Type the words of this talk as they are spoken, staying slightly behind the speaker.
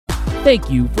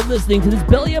Thank you for listening to this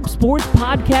Belly Up Sports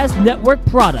Podcast Network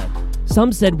product.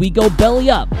 Some said we go belly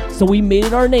up, so we made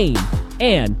it our name,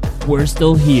 and we're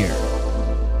still here.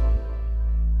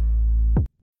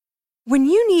 When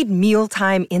you need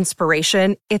mealtime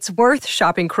inspiration, it's worth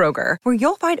shopping Kroger, where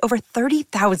you'll find over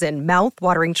 30,000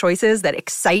 mouth-watering choices that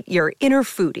excite your inner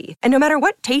foodie. And no matter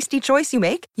what tasty choice you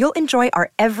make, you'll enjoy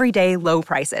our everyday low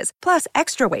prices, plus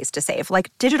extra ways to save,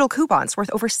 like digital coupons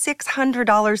worth over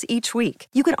 $600 each week.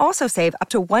 You can also save up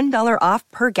to $1 off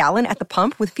per gallon at the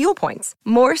pump with fuel points.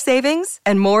 More savings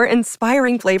and more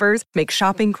inspiring flavors make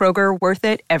shopping Kroger worth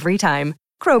it every time.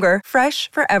 Kroger,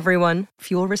 fresh for everyone.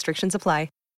 Fuel restrictions apply.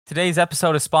 Today's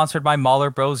episode is sponsored by Mahler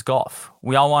Bros Golf.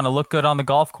 We all want to look good on the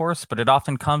golf course, but it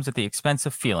often comes at the expense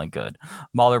of feeling good.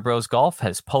 Mahler Bros Golf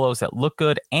has polos that look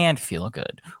good and feel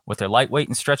good. With their lightweight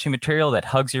and stretchy material that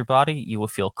hugs your body, you will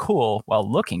feel cool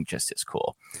while looking just as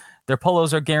cool. Their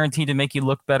polos are guaranteed to make you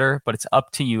look better, but it's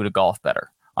up to you to golf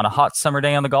better. On a hot summer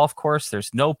day on the golf course, there's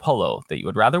no polo that you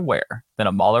would rather wear than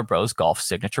a Mahler Bros Golf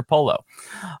signature polo.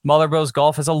 Mahler Bros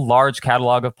Golf has a large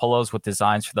catalog of polos with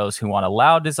designs for those who want a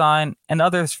loud design and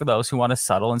others for those who want a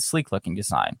subtle and sleek-looking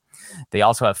design. They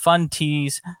also have fun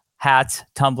tees, hats,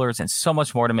 tumblers, and so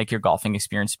much more to make your golfing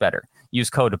experience better. Use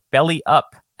code BELLYUP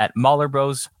at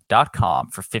mahlerbros.com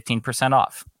for 15%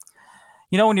 off.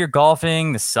 You know, when you're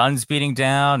golfing, the sun's beating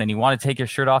down, and you want to take your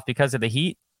shirt off because of the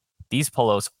heat? These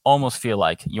polos almost feel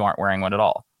like you aren't wearing one at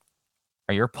all.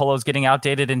 Are your polos getting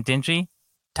outdated and dingy?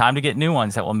 Time to get new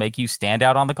ones that will make you stand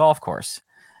out on the golf course.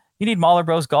 You need Mahler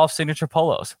Bros Golf signature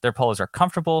polos. Their polos are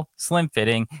comfortable,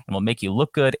 slim-fitting, and will make you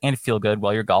look good and feel good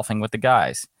while you're golfing with the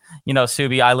guys. You know,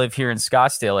 Subi, I live here in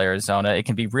Scottsdale, Arizona. It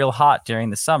can be real hot during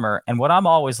the summer, and what I'm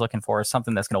always looking for is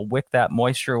something that's going to wick that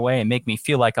moisture away and make me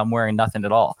feel like I'm wearing nothing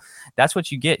at all. That's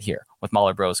what you get here with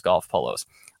Mahler Bros Golf polos.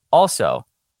 Also,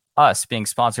 us being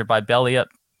sponsored by Belly Up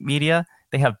Media,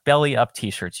 they have Belly Up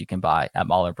t-shirts you can buy at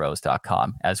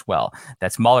mahlerbros.com as well.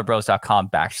 That's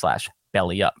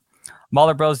mahlerbros.com/belly up.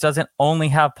 Mahler Bros doesn't only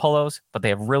have polos, but they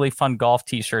have really fun golf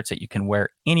t-shirts that you can wear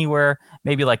anywhere,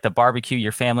 maybe like the barbecue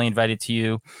your family invited to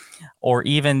you, or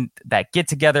even that get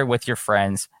together with your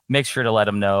friends. Make sure to let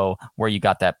them know where you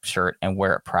got that shirt and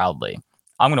wear it proudly.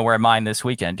 I'm going to wear mine this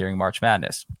weekend during March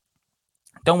Madness.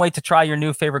 Don't wait to try your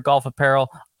new favorite golf apparel.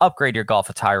 Upgrade your golf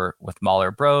attire with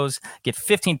Mahler Bros. Get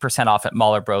 15% off at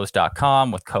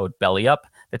mahlerbros.com with code BELLYUP.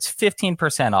 That's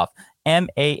 15% off,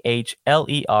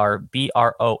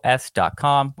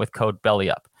 mahlerbros.com with code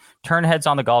BELLYUP. Turn heads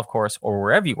on the golf course or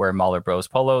wherever you wear Mahler Bros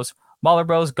polos. Mahler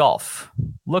Bros Golf.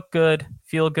 Look good,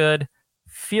 feel good,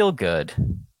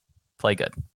 play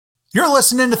good. You're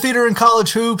listening to Theater in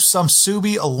College Hoops. I'm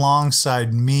Subi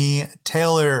alongside me,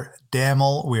 Taylor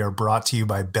Damel. We are brought to you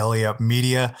by Belly Up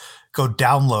Media. Go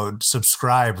download,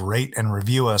 subscribe, rate, and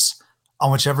review us on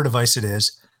whichever device it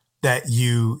is that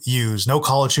you use. No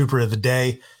college hooper of the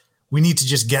day. We need to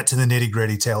just get to the nitty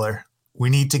gritty, Taylor. We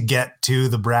need to get to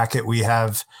the bracket. We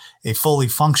have a fully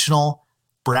functional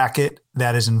bracket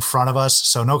that is in front of us.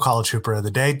 So no college hooper of the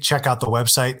day. Check out the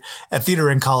website at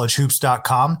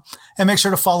theaterincollegehoops.com and make sure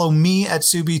to follow me at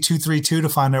Subi232 to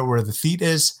find out where the theat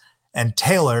is, and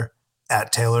Taylor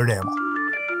at Taylor Damel.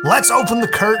 Let's open the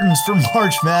curtains for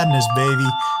March Madness, baby.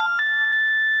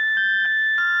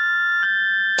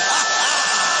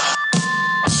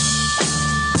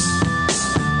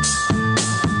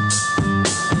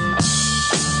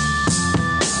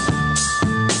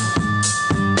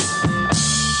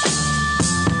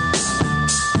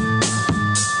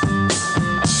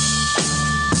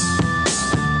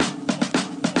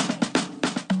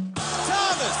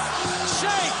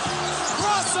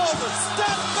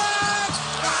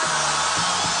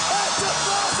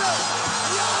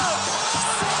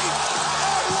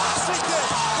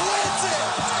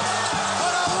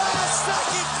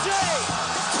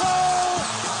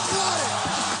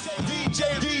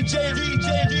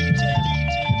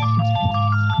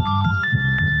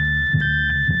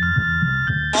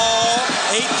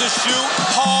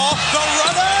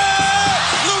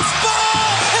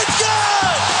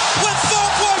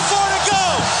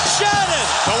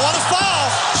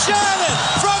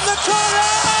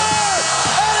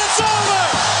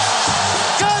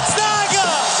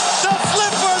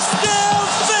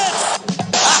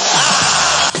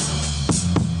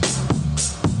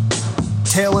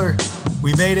 Taylor,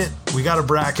 we made it. We got a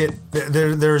bracket.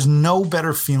 There's no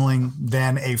better feeling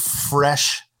than a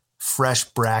fresh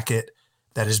bracket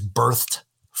that is birthed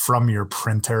from your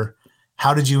printer.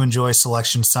 How did you enjoy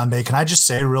Selection Sunday? Can I just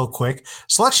say real quick,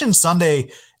 Selection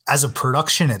Sunday as a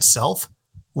production itself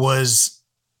was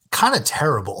kind of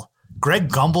terrible. Greg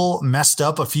Gumbel messed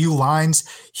up a few lines.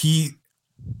 He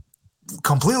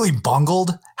completely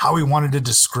bungled how he wanted to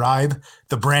describe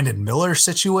the Brandon Miller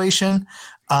situation.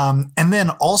 And then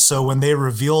also when they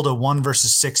revealed a 1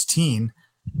 versus 16,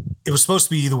 it was supposed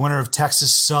to be the winner of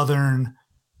Texas Southern,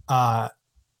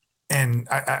 and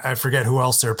I forget who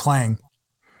else they're playing,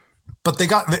 but they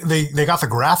got the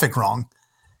graphic wrong,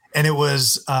 and it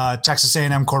was Texas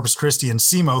A&M, Corpus Christi, and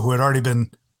SEMO who had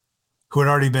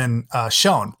already been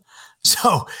shown.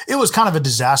 So it was kind of a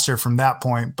disaster from that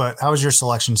point. But how was your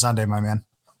Selection Sunday, my man?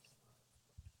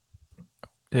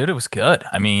 Dude, it was good.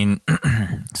 I mean,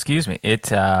 excuse me.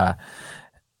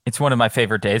 It's one of my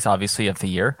favorite days, obviously, of the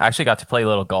year. I actually got to play a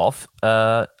little golf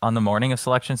on the morning of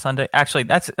Selection Sunday. Actually,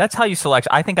 that's how you select.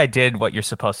 I think I did what you're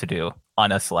supposed to do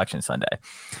on a Selection Sunday.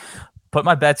 Put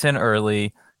my bets in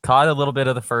early, caught a little bit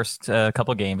of the first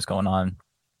couple games going on,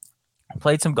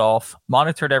 played some golf,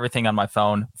 monitored everything on my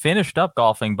phone, finished up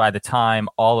golfing by the time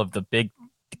all of the big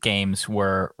games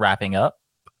were wrapping up.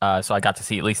 So I got to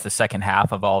see at least the second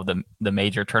half of all of the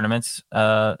major tournaments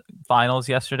finals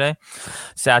yesterday.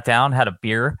 Sat down, had a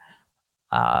beer,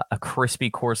 a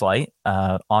crispy Coors Light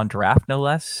on draft, no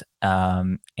less,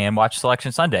 and watched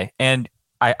Selection Sunday. And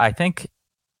I think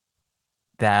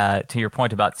that, to your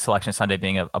point about Selection Sunday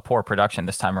being a poor production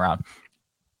this time around,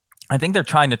 I think they're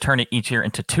trying to turn it each year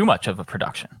into too much of a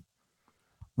production.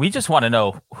 We just want to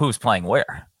know who's playing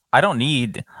where. I don't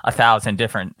need 1,000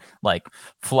 different like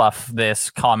fluff this,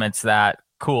 comments that,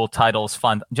 cool titles,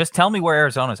 fun. Just tell me where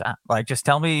Arizona's at. Like, just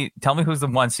tell me who's the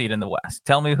 1 seed in the West.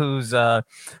 Tell me who's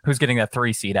getting that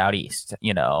 3 seed out East.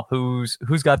 You know, who's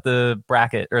got the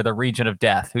bracket or the region of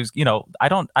death. Who's, you know, I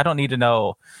don't need to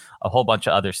know a whole bunch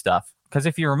of other stuff, because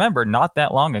if you remember, not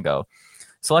that long ago,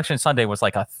 Selection Sunday was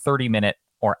like a 30-minute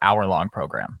or hour-long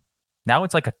program. Now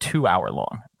it's like a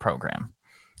 2-hour-long program,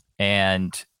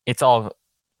 and it's all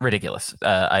ridiculous.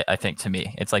 I think, to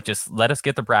me, it's like, just let us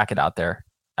get the bracket out there.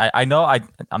 I know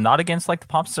I'm not against like the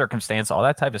pomp circumstance, all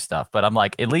that type of stuff, but I'm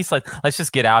like, at least let's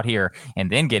just get out here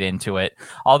and then get into it.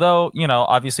 Although, you know,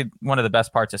 obviously one of the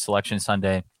best parts of Selection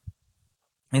Sunday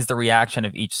is the reaction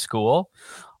of each school.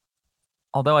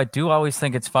 Although I do always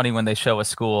think it's funny when they show a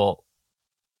school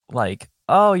like,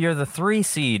 oh, you're the 3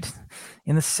 seed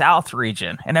in the South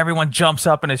region, and everyone jumps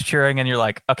up and is cheering, and you're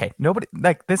like, okay, nobody,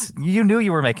 like this, you knew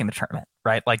you were making the tournament,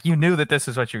 right? Like, you knew that this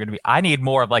is what you're going to be. I need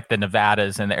more of like the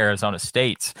Nevadas and the Arizona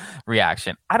State's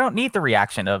reaction. I don't need the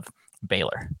reaction of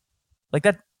Baylor. Like,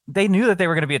 that, they knew that they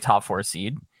were going to be a top 4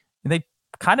 seed, and they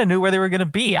kind of knew where they were going to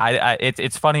be.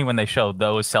 It's funny when they show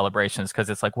those celebrations, because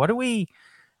it's like, what are we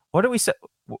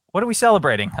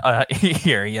celebrating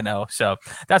here, you know? So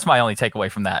that's my only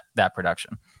takeaway from that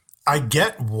production. I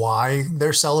get why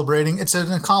they're celebrating. It's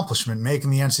an accomplishment,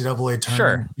 making the NCAA tournament.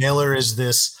 Sure. Baylor is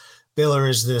this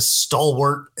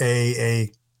stalwart,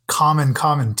 a common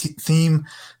theme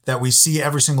that we see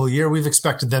every single year. We've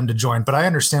expected them to join, but I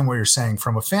understand what you're saying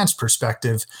from a fan's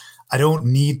perspective. I don't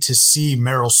need to see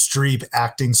Meryl Streep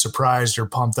acting surprised or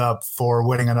pumped up for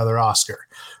winning another Oscar,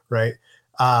 right?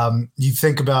 You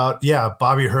think about,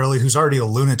 Bobby Hurley, who's already a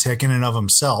lunatic in and of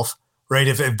himself, right?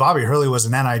 If Bobby Hurley was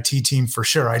an NIT team, for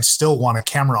sure, I'd still want a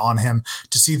camera on him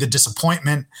to see the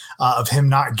disappointment of him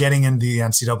not getting into the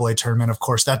NCAA tournament. Of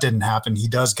course, that didn't happen. He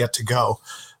does get to go.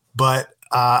 But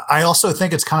I also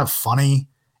think it's kind of funny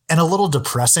and a little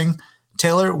depressing,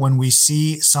 Taylor, when we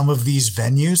see some of these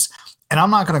venues. And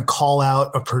I'm not going to call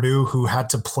out a Purdue who had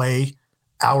to play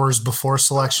hours before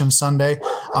Selection Sunday.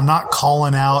 I'm not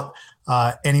calling out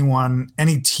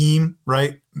any team,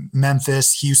 right?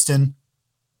 Memphis, Houston.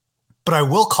 But I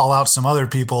will call out some other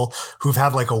people who've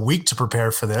had like a week to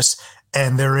prepare for this,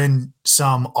 and they're in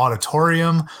some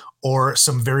auditorium or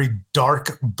some very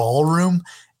dark ballroom.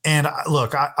 And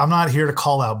look, I'm not here to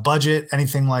call out budget,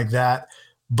 anything like that.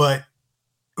 But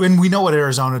when we know what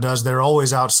Arizona does, they're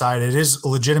always outside. It is a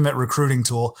legitimate recruiting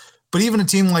tool. But even a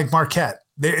team like Marquette,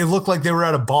 it looked like they were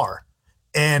at a bar.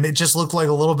 And it just looked like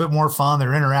a little bit more fun.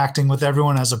 They're interacting with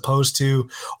everyone as opposed to,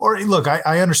 or look,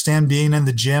 I understand being in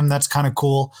the gym. That's kind of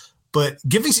cool. But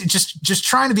just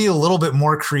trying to be a little bit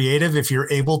more creative if you're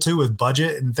able to with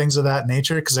budget and things of that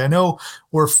nature. Because I know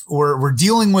we're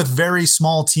dealing with very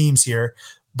small teams here,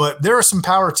 but there are some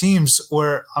power teams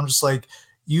where I'm just like,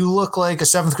 you look like a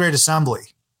 7th grade assembly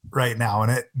right now,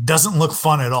 and it doesn't look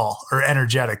fun at all or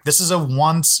energetic. This is a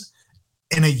once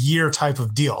in a year type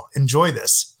of deal. Enjoy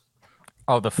this.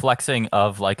 Oh, the flexing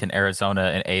of like an Arizona,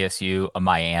 an ASU, a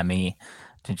Miami,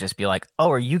 to just be like, oh,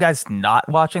 are you guys not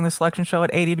watching the selection show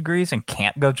at 80 degrees and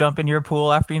can't go jump in your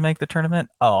pool after you make the tournament?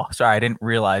 Oh, sorry, I didn't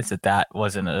realize that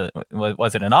wasn't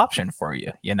an option for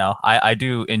you. You know, I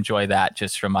do enjoy that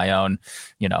just from my own,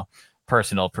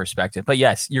 personal perspective. But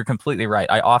yes, you're completely right.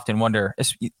 I often wonder,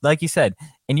 like you said,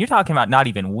 and you're talking about not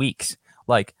even weeks.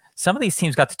 Like some of these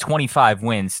teams got to 25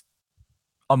 wins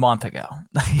a month ago.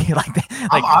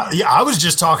 I was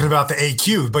just talking about the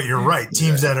AQ, but you're right.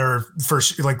 Teams that are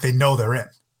they know they're in.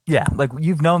 Yeah, like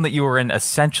you've known that you were in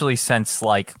essentially since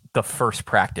like the first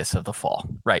practice of the fall,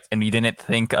 right? And you didn't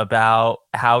think about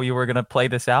how you were going to play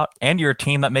this out. And you're a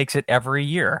team that makes it every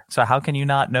year, so how can you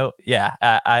not know? Yeah,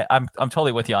 I'm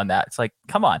totally with you on that. It's like,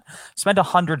 come on, spend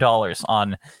 $100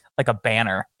 on like a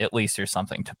banner at least or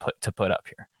something to put up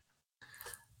here.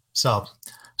 So,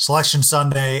 Selection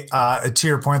Sunday. To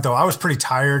your point, though, I was pretty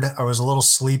tired. I was a little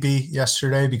sleepy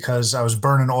yesterday because I was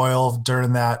burning oil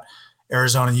during that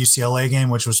Arizona UCLA game,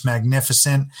 which was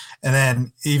magnificent. And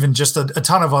then even just a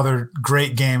ton of other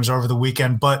great games over the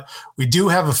weekend. But we do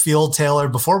have a field, Taylor.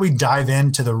 Before we dive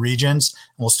into the regions,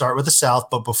 we'll start with the South.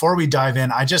 But before we dive in,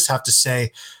 I just have to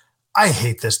say, I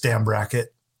hate this damn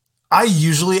bracket. I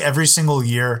usually every single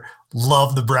year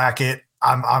love the bracket.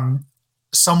 I'm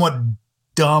somewhat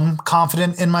dumb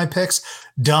confident in my picks.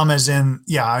 Dumb as in,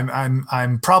 yeah,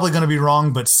 I'm probably going to be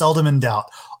wrong, but seldom in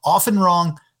doubt. Often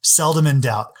wrong, seldom in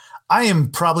doubt. I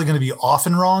am probably going to be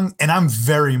often wrong, and I'm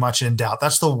very much in doubt.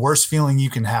 That's the worst feeling you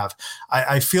can have.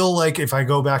 I feel like if I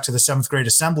go back to the 7th grade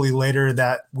assembly later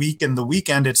that week and the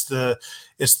weekend, it's the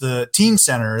teen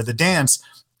center or the dance,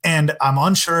 and I'm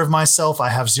unsure of myself. I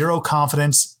have zero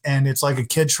confidence, and it's like a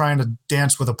kid trying to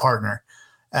dance with a partner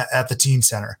at the teen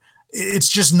center. It's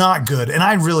just not good, and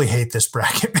I really hate this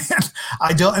bracket, man.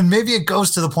 I don't, and maybe it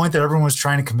goes to the point that everyone was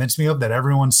trying to convince me of that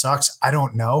everyone sucks. I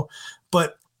don't know,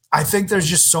 but I think there's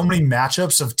just so many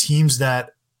matchups of teams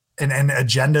that and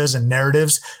agendas and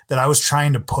narratives that I was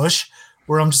trying to push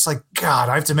where I'm just like, God,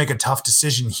 I have to make a tough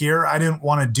decision here. I didn't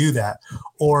want to do that.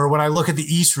 Or when I look at the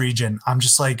East region, I'm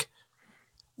just like,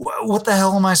 what the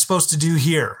hell am I supposed to do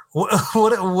here?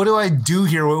 What do I do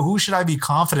here? Who should I be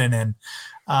confident in?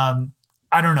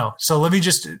 I don't know. So let me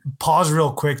just pause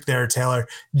real quick there, Taylor.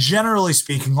 Generally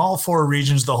speaking, all 4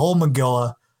 regions, the whole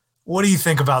Megillah, what do you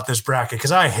think about this bracket?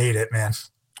 Because I hate it, man.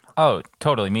 Oh,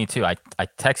 totally. Me too. I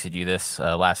texted you this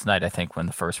last night, I think, when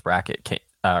the first bracket came,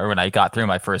 or when I got through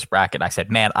my first bracket. I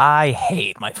said, man, I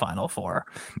hate my Final Four.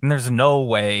 And there's no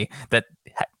way that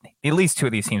at least 2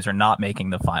 of these teams are not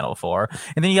making the Final Four.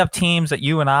 And then you have teams that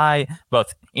you and I,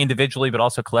 both individually but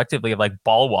also collectively, have like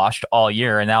ball washed all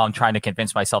year. And now I'm trying to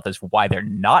convince myself as why they're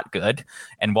not good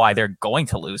and why they're going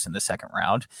to lose in the second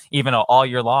round. Even though all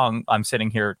year long I'm sitting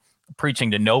here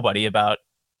preaching to nobody about,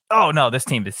 oh no, this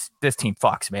team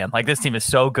fucks, man. Like this team is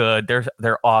so good.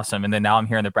 They're awesome. And then now I'm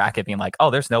here in the bracket being like, oh,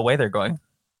 there's no way they're going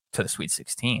to the Sweet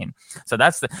 16. So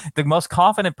that's the most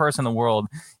confident person in the world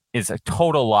is a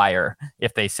total liar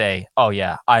if they say, oh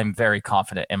yeah, I'm very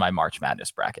confident in my March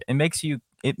Madness bracket. It makes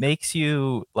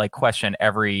you like question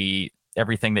everything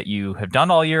that you have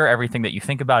done all year, everything that you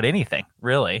think about anything,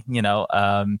 really.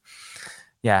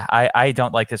 I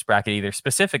don't like this bracket either.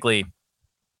 Specifically,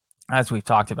 as we've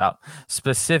talked about,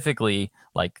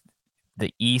 like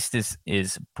the East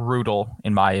is brutal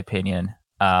in my opinion.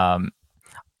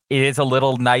 It is a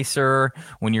little nicer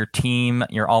when your team,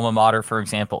 your alma mater, for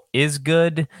example, is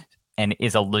good and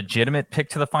is a legitimate pick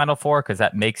to the Final Four, because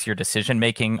that makes your decision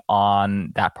making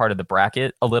on that part of the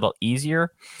bracket a little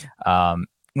easier.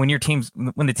 When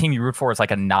the team you root for is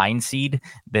like a 9 seed,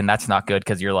 then that's not good,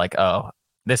 because you're like, oh,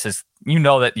 this is,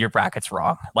 that your bracket's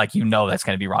wrong. Like, that's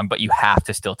going to be wrong, but you have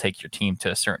to still take your team to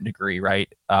a certain degree,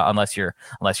 right? Unless you're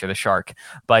the Shark.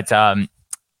 But I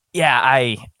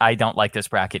don't like this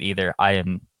bracket either.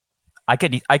 I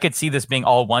could see this being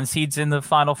all 1 seeds in the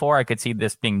Final Four. I could see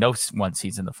this being no 1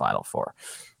 seeds in the Final Four.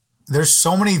 There's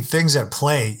so many things at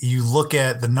play. You look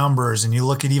at the numbers and you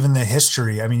look at even the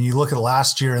history. I mean, you look at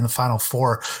last year in the Final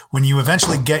Four, when you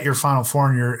eventually get your Final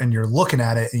Four and you're looking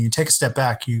at it and you take a step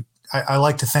back, I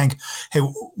like to think, hey,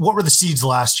 what were the seeds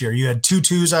last year? You had 2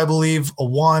 2s, I believe, a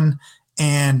 1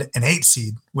 and an 8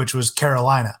 seed, which was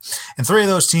Carolina. And 3 of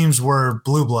those teams were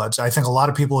blue bloods. I think a lot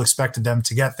of people expected them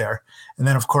to get there. And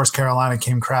then, of course, Carolina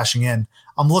came crashing in.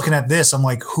 I'm looking at this. I'm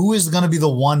like, who is going to be the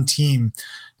one team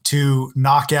to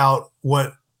knock out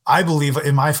what I believe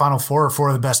in my Final Four are 4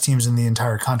 of the best teams in the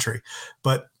entire country?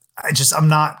 But I'm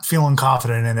not feeling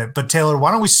confident in it. But Taylor,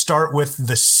 why don't we start with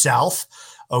the South?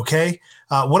 Okay.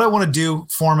 What I want to do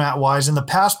format-wise, in the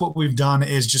past, what we've done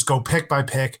is just go pick by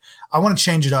pick. I want to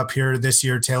change it up here this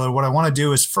year, Taylor. What I want to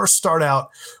do is first start out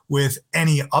with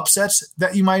any upsets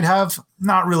that you might have,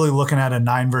 not really looking at a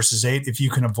 9 versus 8 if you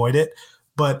can avoid it,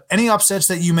 but any upsets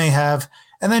that you may have,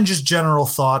 and then just general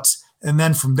thoughts. And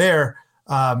then from there,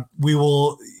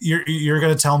 You're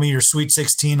going to tell me your Sweet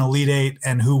 16, Elite 8,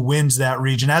 and who wins that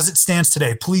region. As it stands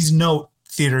today, please note,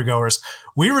 theater goers,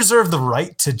 we reserve the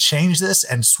right to change this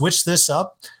and switch this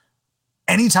up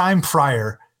anytime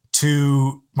prior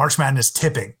to March Madness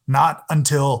tipping, not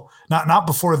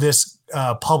before this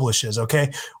publishes.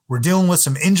 Okay. We're dealing with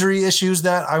some injury issues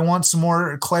that I want some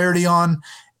more clarity on,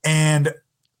 and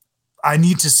I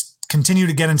need to continue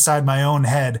to get inside my own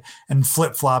head and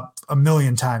flip-flop a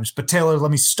million times. But Taylor,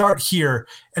 let me start here.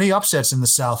 Any upsets in the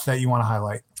South that you want to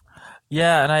highlight?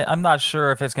 Yeah, and I'm not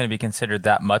sure if it's going to be considered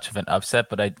that much of an upset,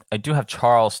 but I do have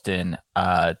Charleston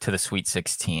to the Sweet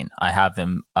 16. I have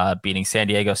them beating San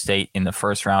Diego State in the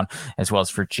first round, as well as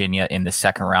Virginia in the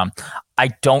second round. I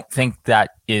don't think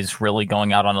that is really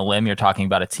going out on a limb. You're talking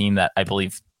about a team that I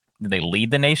believe they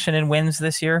lead the nation in wins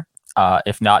this year.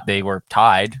 If not, they were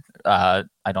tied. I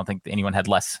don't think anyone had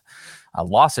less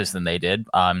losses than they did.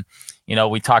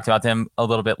 We talked about them a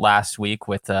little bit last week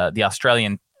with the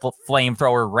Australian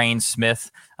flamethrower Rain Smith.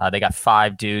 They got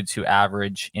 5 dudes who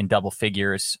average in double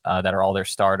figures that are all their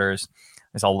starters.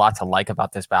 There's a lot to like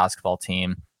about this basketball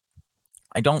team.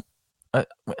 I don't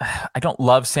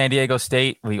love San Diego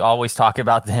State. We always talk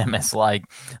about them as like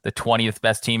the 20th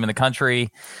best team in the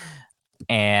country,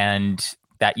 and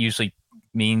that usually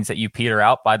means that you peter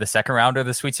out by the second round or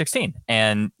the Sweet 16.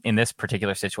 And in this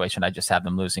particular situation, I just have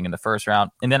them losing in the first round.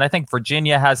 And then I think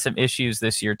Virginia has some issues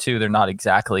this year too. They're not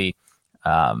exactly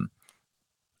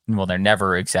they're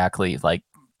never exactly like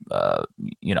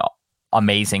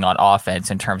amazing on offense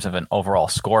in terms of an overall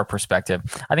score perspective.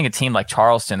 I think a team like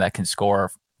Charleston that can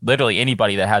score, literally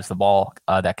anybody that has the ball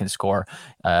that can score,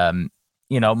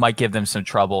 might give them some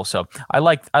trouble. So I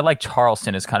like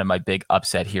Charleston as kind of my big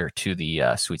upset here to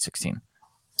the Sweet 16.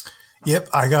 Yep,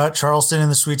 I got Charleston in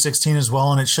the Sweet 16 as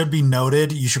well, and it should be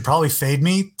noted, you should probably fade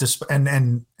me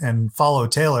and follow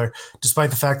Taylor, despite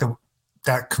the fact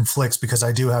that conflicts because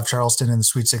I do have Charleston in the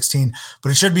Sweet 16.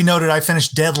 But it should be noted I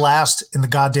finished dead last in the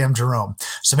goddamn Jerome.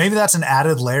 So maybe that's an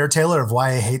added layer, Taylor, of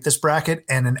why I hate this bracket,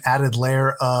 and an added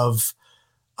layer of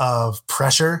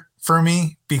pressure for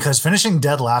me, because finishing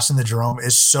dead last in the Jerome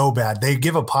is so bad. They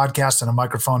give a podcast and a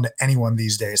microphone to anyone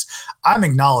these days. I'm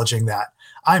acknowledging that.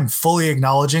 I'm fully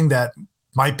acknowledging that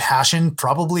my passion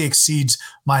probably exceeds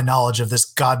my knowledge of this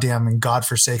goddamn and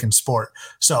godforsaken sport.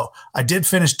 So I did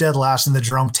finish dead last in the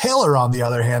Jerome. Taylor, on the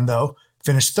other hand, though,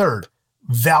 finished third.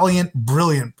 Valiant,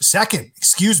 brilliant. Second.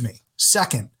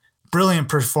 Brilliant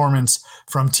performance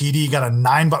from TD. Got a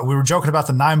 9 bomb. We were joking about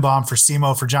the 9 bomb for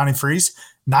SEMO for Johnny Freeze.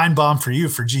 9 bomb for you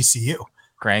for GCU.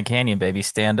 Grand Canyon, baby.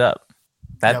 Stand up.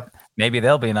 Maybe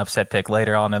they'll be an upset pick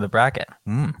later on in the bracket.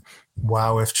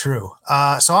 Wow, if true.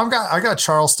 So I got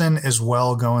Charleston as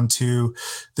well going to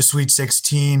the Sweet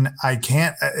 16.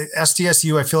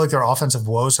 SDSU, I feel like their offensive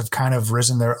woes have kind of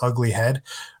risen their ugly head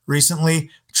recently.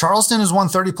 Charleston has won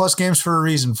 30 plus games for a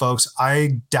reason, folks.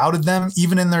 I doubted them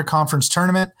even in their conference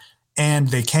tournament, and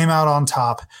they came out on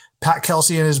top. Pat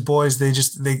Kelsey and his boys,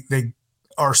 they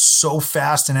are so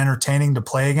fast and entertaining to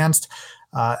play against.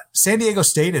 San Diego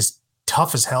State is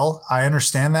tough as hell. I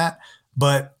understand that,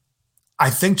 but I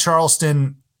think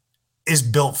Charleston is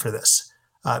built for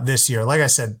this year. Like I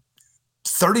said,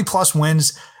 30 plus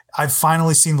wins. I've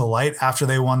finally seen the light after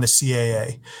they won the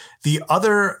CAA. The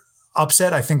other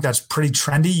upset, I think that's pretty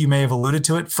trendy. You may have alluded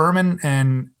to it. Furman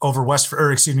and over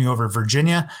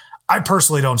Virginia. I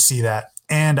personally don't see that.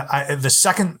 And the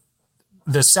second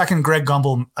Greg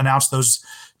Gumbel announced those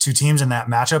two teams in that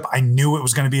matchup, I knew it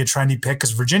was going to be a trendy pick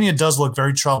because Virginia does look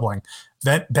very troubling.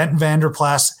 Benton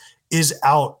Vanderplas is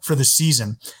out for the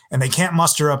season, and they can't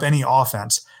muster up any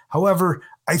offense. However,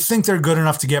 I think they're good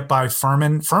enough to get by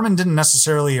Furman. Furman didn't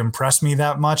necessarily impress me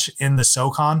that much in the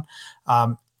SoCon.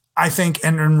 I think,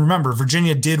 and remember,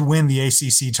 Virginia did win the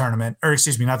ACC tournament, or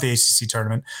excuse me, not the ACC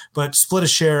tournament, but split a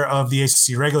share of the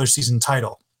ACC regular season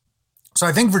title. So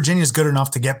I think Virginia is good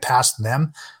enough to get past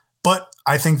them, but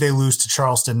I think they lose to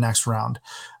Charleston next round.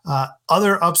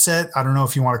 Other upset, I don't know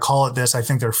if you want to call it this, I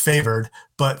think they're favored,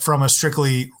 but from a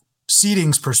strictly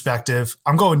seedings perspective,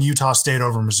 I'm going Utah State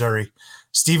over Missouri.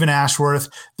 Stephen Ashworth,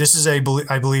 this is I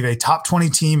believe a top 20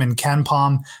 team in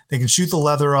KenPom. They can shoot the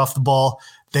leather off the ball.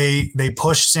 They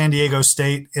pushed San Diego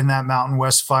State in that Mountain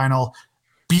West final,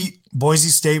 beat Boise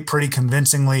State pretty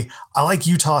convincingly. I like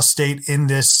Utah State in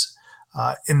this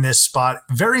spot.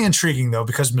 Very intriguing though,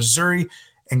 because Missouri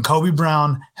and Kobe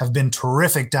Brown have been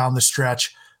terrific down the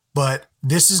stretch, but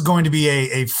this is going to be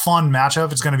a fun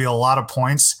matchup. It's going to be a lot of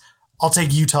points. I'll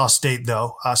take Utah State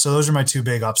though. So those are my two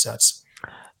big upsets.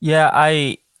 Yeah,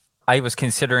 I was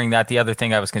considering that. The other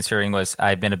thing I was considering was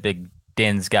I've been a big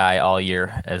Din's guy all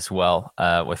year as well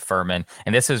with Furman.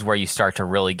 And this is where you start to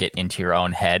really get into your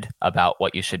own head about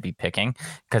what you should be picking.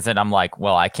 Because then I'm like,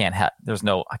 well, I can't have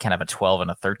a 12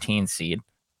 and a 13 seed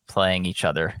playing each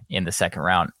other in the second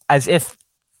round, as if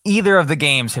either of the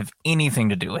games have anything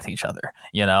to do with each other,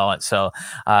 So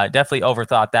definitely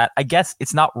overthought that. I guess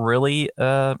it's not really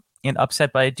an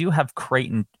upset, but I do have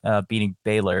Creighton beating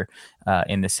Baylor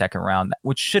in the second round,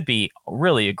 which should be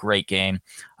really a great game.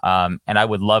 And I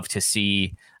would love to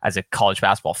see, as a college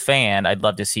basketball fan, I'd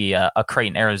love to see a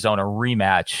Creighton-Arizona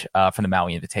rematch from the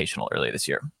Maui Invitational earlier this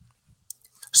year.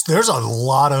 So there's a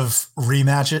lot of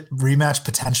rematch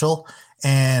potential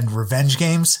and revenge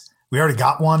games. We already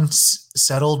got one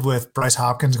settled with Bryce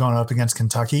Hopkins going up against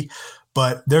Kentucky,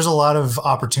 but there's a lot of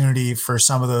opportunity for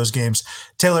some of those games.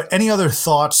 Taylor, any other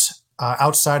thoughts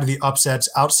outside of the upsets,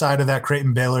 outside of that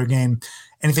Creighton-Baylor game?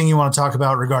 Anything you want to talk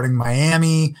about regarding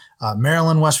Miami,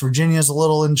 Maryland, West Virginia is a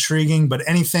little intriguing, but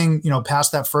anything,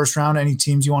 past that first round, any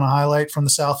teams you want to highlight from the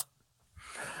South?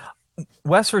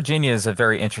 West Virginia is a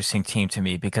very interesting team to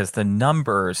me because the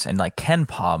numbers, and like Ken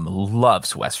Palm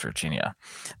loves West Virginia.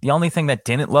 The only thing that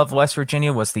didn't love West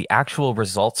Virginia was the actual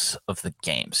results of the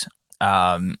games.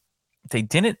 They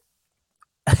didn't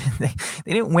they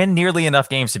didn't win nearly enough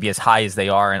games to be as high as they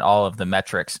are in all of the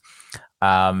metrics.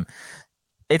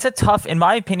 It's in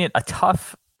my opinion, a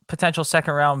tough potential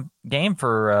second round game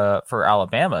for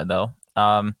Alabama,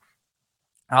 though.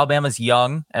 Alabama's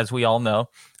young, as we all know.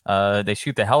 They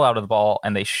shoot the hell out of the ball,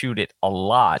 and they shoot it a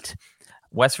lot.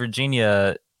 West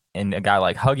Virginia and a guy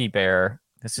like Huggy Bear,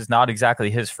 this is not exactly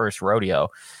his first rodeo.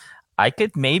 I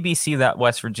could maybe see that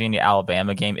West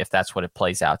Virginia-Alabama game, if that's what it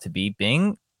plays out to be,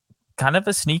 being kind of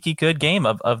a sneaky good game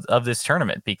of this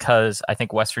tournament, because I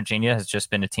think West Virginia has just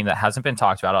been a team that hasn't been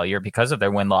talked about all year because of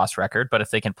their win-loss record. But if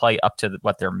they can play up to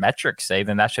what their metrics say,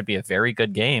 then that should be a very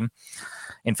good game.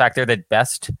 In fact, they're the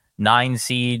best 9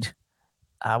 seed.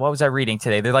 What was I reading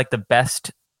today? They're like the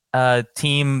best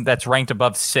team that's ranked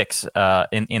above 6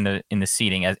 in the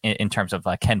seeding in terms of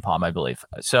Ken Palm, I believe.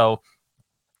 So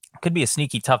could be a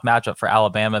sneaky tough matchup for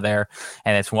Alabama there,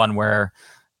 and it's one where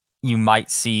you might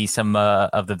see some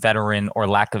of the veteran or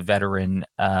lack of veteran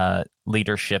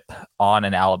leadership on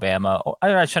an Alabama.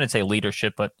 I shouldn't say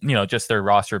leadership, but just their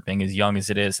roster being as young as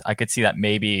it is. I could see that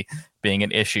maybe being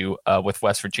an issue with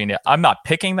West Virginia. I'm not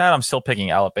picking that. I'm still picking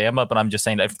Alabama, but I'm just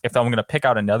saying that if I'm going to pick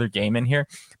out another game in here,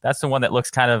 that's the one that looks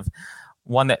kind of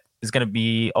one that is going to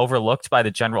be overlooked by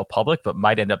the general public, but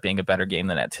might end up being a better game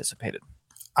than anticipated.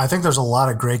 I think there's a lot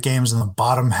of great games in the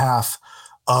bottom half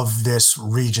of this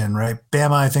region, right?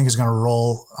 Bama, I think, is going to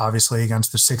roll, obviously,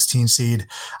 against the 16 seed.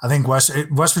 I think West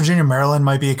Virginia, Maryland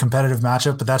might be a competitive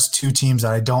matchup, but that's 2 teams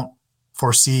that I don't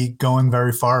foresee going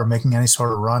very far or making any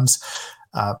sort of runs.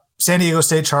 San Diego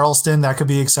State, Charleston, that could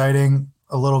be exciting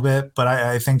a little bit, but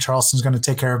I think Charleston's going to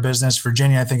take care of business.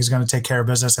 Virginia, I think, is going to take care of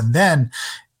business. And then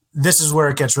this is where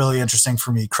it gets really interesting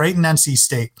for me. Creighton, NC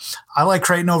State. I like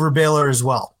Creighton over Baylor as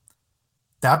well.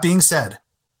 That being said,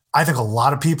 I think a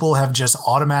lot of people have just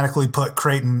automatically put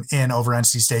Creighton in over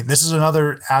NC State. This is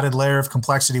another added layer of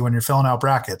complexity when you're filling out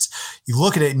brackets. You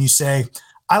look at it and you say,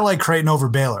 I like Creighton over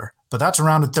Baylor, but that's a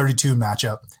round of 32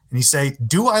 matchup. And you say,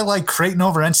 do I like Creighton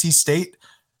over NC State?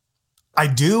 I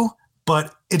do,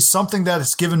 but it's something that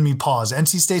has given me pause.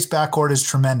 NC State's backcourt is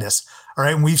tremendous. All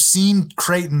right. And we've seen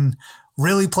Creighton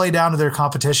really play down to their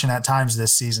competition at times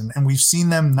this season, and we've seen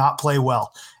them not play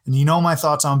well. And you know my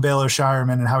thoughts on Baylor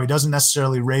Shireman and how he doesn't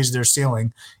necessarily raise their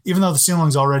ceiling, even though the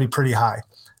ceiling's already pretty high.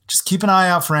 Just keep an eye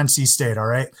out for NC State, all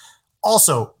right?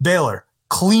 Also, Baylor,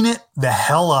 clean it the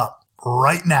hell up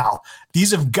right now.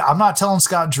 I'm not telling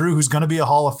Scott Drew, who's going to be a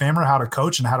Hall of Famer, how to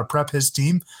coach and how to prep his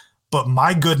team, but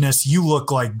my goodness, you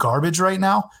look like garbage right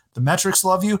now. The metrics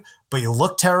love you, but you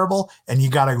look terrible, and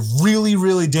you got a really,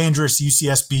 really dangerous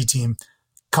UCSB team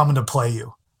coming to play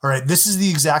you. All right, this is the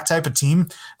exact type of team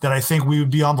that I think we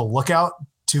would be on the lookout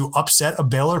to upset a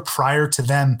Baylor prior to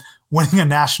them winning a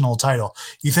national title.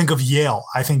 You think of Yale.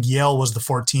 I think Yale was the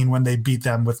 14 when they beat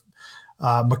them with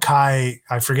Mackay.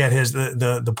 I forget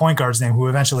the point guard's name, who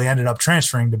eventually ended up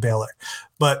transferring to Baylor.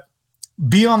 But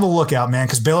be on the lookout, man,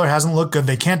 because Baylor hasn't looked good.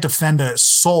 They can't defend a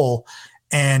soul,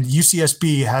 and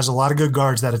UCSB has a lot of good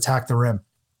guards that attack the rim.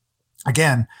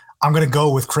 Again, I'm going to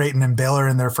go with Creighton and Baylor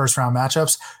in their first round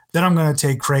matchups. Then I'm going to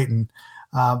take Creighton.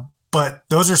 But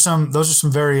those are some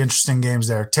very interesting games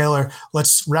there. Taylor,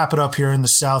 let's wrap it up here in the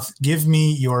South. Give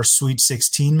me your Sweet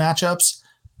 16 matchups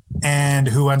and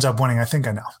who ends up winning. I think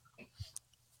I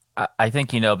know. I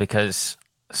think you know, because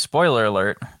spoiler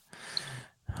alert,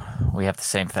 we have the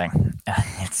same thing.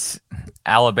 It's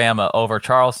Alabama over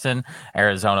Charleston,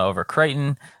 Arizona over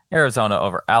Creighton, Arizona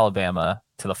over Alabama,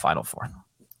 to the Final Four.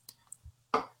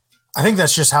 I think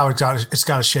that's just how it's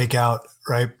got to shake out,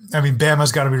 right? I mean,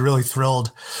 Bama's got to be really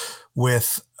thrilled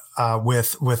with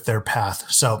their path.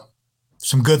 So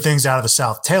some good things out of the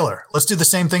South. Taylor, let's do the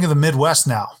same thing in the Midwest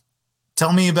now.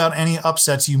 Tell me about any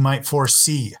upsets you might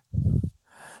foresee.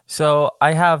 So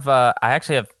I've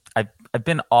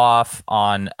been off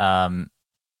on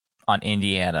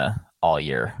Indiana all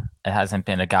year. It hasn't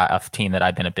been a team that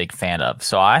I've been a big fan of.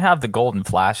 So I have the Golden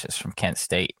Flashes from Kent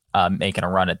State making a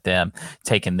run at them,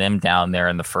 taking them down there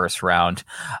in the first round.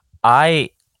 I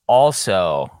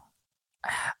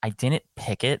didn't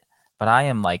pick it, but I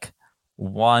am like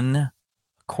one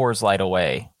Coors Light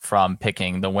away from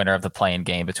picking the winner of the play-in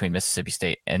game between Mississippi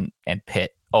State and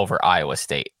Pitt over Iowa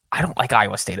State. I don't like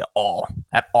Iowa State at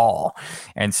all.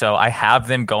 And so I have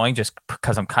them going just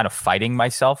because I'm kind of fighting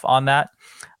myself on that.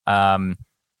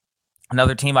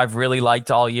 Another team I've really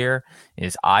liked all year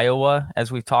is Iowa,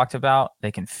 as we've talked about.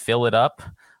 They can fill it up.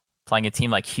 Playing a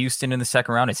team like Houston in the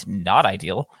second round is not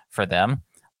ideal for them,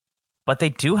 but they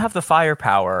do have the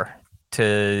firepower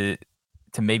to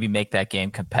maybe make that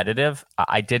game competitive.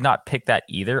 I did not pick that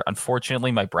either.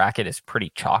 Unfortunately, my bracket is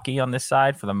pretty chalky on this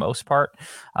side for the most part.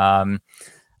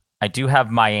 I do have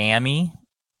Miami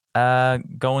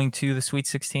going to the Sweet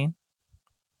 16.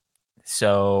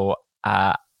 So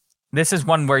this is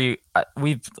one where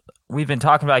we've been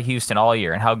talking about Houston all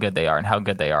year and how good they are and how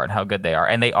good they are and how good they are.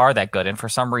 And they are that good. And for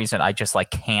some reason, I just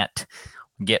can't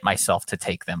get myself to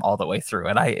take them all the way through.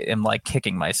 And I am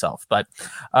kicking myself. But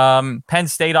Penn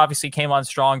State obviously came on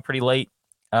strong pretty late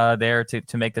there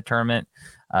to make the tournament.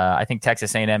 I think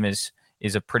Texas A&M is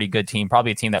a pretty good team.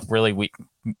 Probably a team that really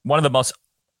one of the most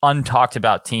untalked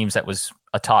about teams that was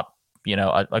a top,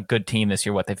 a good team this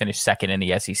year. They finished second in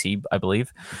the SEC, I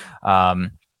believe.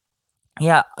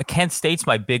 Kent State's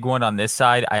my big one on this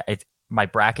side. My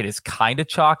bracket is kind of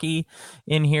chalky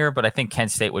in here, but I think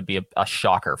Kent State would be a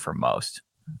shocker for most.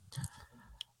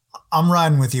 I'm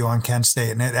riding with you on Kent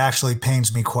State, and it actually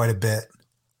pains me quite a bit.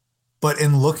 But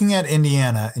in looking at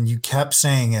Indiana, and you kept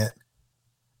saying it,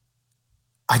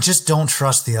 I just don't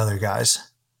trust the other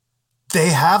guys. They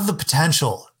have the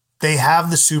potential. They have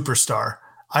the superstar.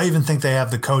 I even think they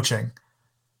have the coaching.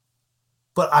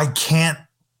 But I can't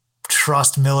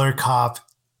trust Miller Kopp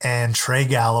and Trey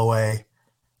Galloway.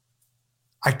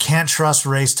 I can't trust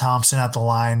Race Thompson at the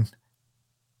line.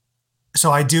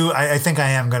 So I think I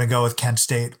am going to go with Kent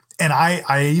State. And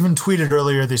I even tweeted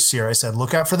earlier this year, I said,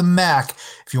 look out for the MAC.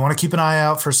 If you want to keep an eye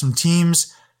out for some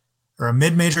teams or a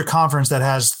mid-major conference that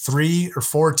has 3 or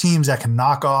 4 teams that can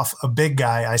knock off a big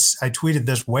guy, I tweeted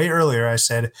this way earlier. I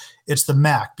said, it's the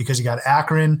MAC because you got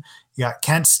Akron, you got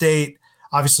Kent State.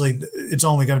 Obviously, it's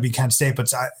only going to be Kent State,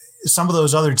 but some of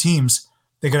those other teams,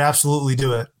 they could absolutely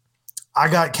do it. I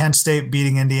got Kent State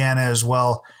beating Indiana as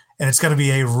well, and it's going to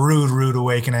be a rude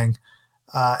awakening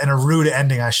and a rude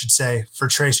ending, I should say, for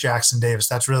Trace Jackson Davis.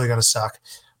 That's really going to suck.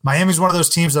 Miami's one of those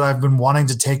teams that I've been wanting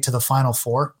to take to the Final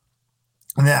Four,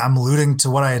 and then I'm alluding to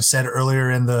what I had said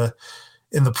earlier in the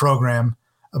program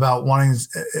about wanting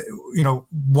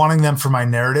them for my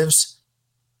narratives.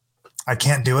 I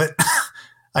can't do it.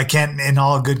 I can't, in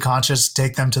all good conscience,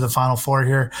 take them to the Final Four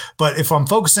here. But if I'm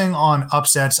focusing on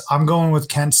upsets, I'm going with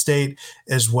Kent State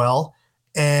as well.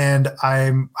 And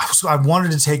I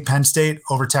wanted to take Penn State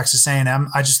over Texas A&M.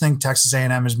 I just think Texas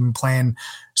A&M has been playing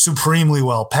supremely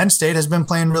well. Penn State has been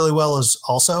playing really well as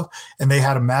also, and they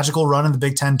had a magical run in the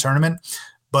Big Ten tournament.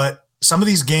 But some of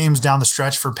these games down the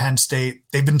stretch for Penn State,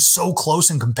 they've been so close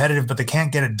and competitive, but they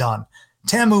can't get it done.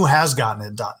 TAMU has gotten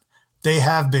it done. They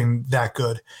have been that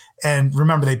good. And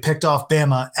remember, they picked off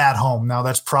Bama at home. Now,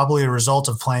 that's probably a result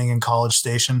of playing in College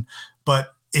Station.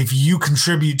 But if you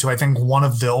contribute to, I think, one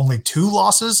of the only 2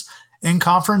 losses in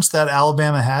conference that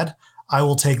Alabama had, I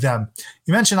will take them.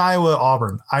 You mentioned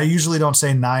Iowa-Auburn. I usually don't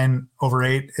say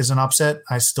 9/8 is an upset.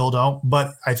 I still don't,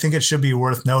 but I think it should be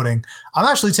worth noting. I'm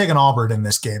actually taking Auburn in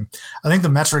this game. I think the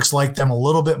metrics like them a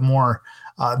little bit more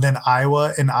than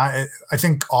Iowa, and I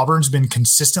think Auburn's been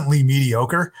consistently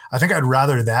mediocre. I think I'd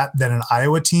rather that than an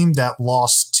Iowa team that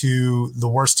lost to the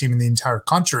worst team in the entire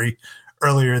country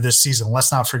earlier this season.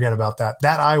 Let's not forget about that.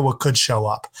 That Iowa could show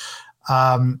up.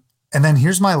 And then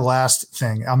here's my last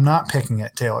thing. I'm not picking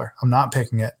it, Taylor. I'm not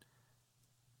picking it.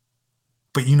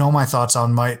 But you know my thoughts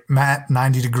on Matt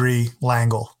 90-degree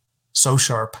Langle. So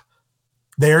sharp.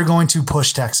 They are going to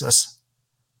push Texas.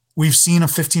 We've seen a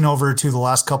 15-2 the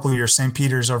last couple of years. St.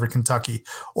 Peter's over Kentucky.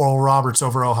 Oral Roberts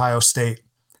over Ohio State.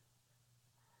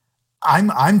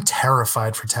 I'm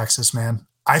terrified for Texas, man.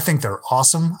 I think they're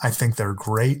awesome. I think they're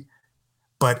great.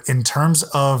 But in terms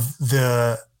of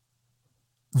the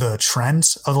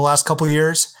trends of the last couple of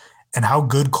years and how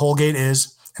good Colgate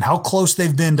is and how close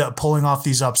they've been to pulling off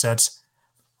these upsets,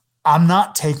 I'm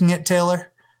not taking it,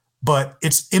 Taylor, but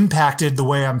it's impacted the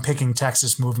way I'm picking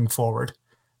Texas moving forward.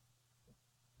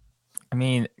 I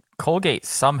mean, Colgate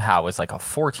somehow is like a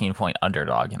 14-point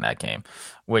underdog in that game,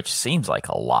 which seems like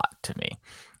a lot to me.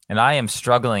 And I am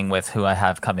struggling with who I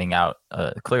have coming out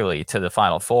clearly to the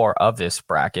Final Four of this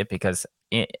bracket because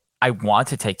I want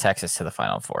to take Texas to the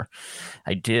Final Four.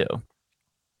 I do.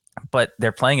 But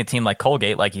they're playing a team like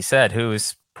Colgate, like you said, who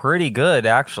is pretty good,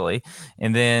 actually.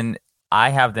 And then I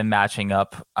have them matching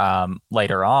up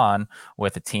later on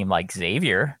with a team like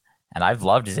Xavier. And I've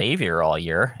loved Xavier all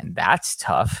year, and that's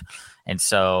tough. And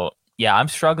so, yeah, I'm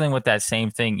struggling with that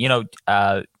same thing. You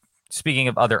know, speaking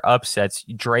of other upsets,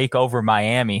 Drake over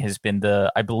Miami has been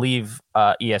I believe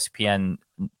ESPN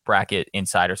bracket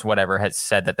insiders, whatever, has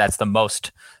said that that's the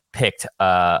most picked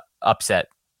upset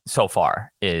so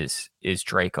far is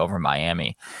Drake over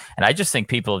Miami. And I just think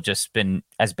people have just been,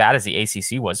 as bad as the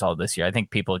ACC was all this year, I think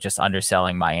people are just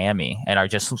underselling Miami and are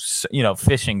just, you know,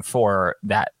 fishing for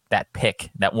that pick,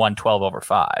 that 112 over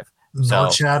 5.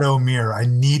 Norchad Omier, I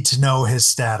need to know his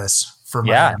status for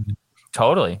Miami. Yeah,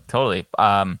 totally.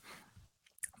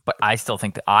 But I still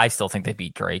think they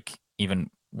beat Drake even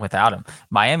without him.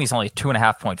 Miami's only a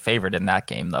 2.5-point favorite in that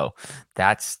game, though.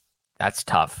 That's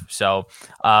tough. So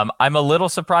I'm a little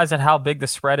surprised at how big the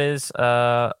spread is.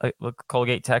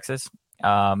 Colgate, Texas.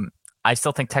 I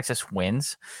still think Texas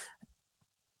wins,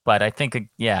 but I think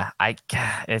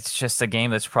it's just a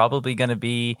game that's probably going to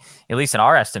be, at least in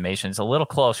our estimations, a little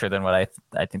closer than what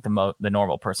I think the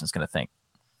normal person's going to think.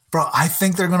 Bro, I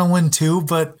think they're going to win too,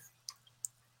 but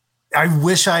I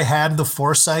wish I had the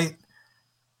foresight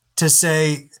to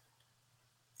say,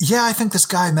 yeah, I think this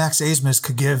guy, Max Abmas,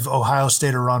 could give Ohio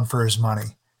State a run for his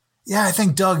money. Yeah, I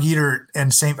think Doug Eater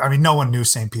and no one knew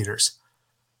St. Peter's.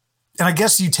 And I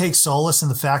guess you take solace in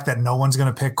the fact that no one's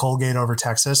going to pick Colgate over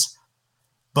Texas.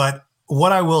 But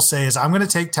what I will say is I'm going to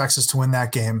take Texas to win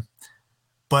that game.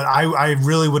 But I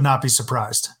really would not be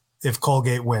surprised if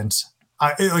Colgate wins.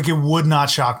 It would not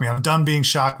shock me. I'm done being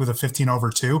shocked with a 15 over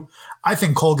 2. I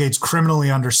think Colgate's criminally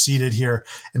underseeded here,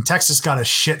 and Texas got a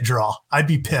shit draw. I'd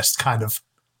be pissed, kind of.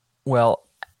 Well,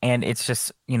 and it's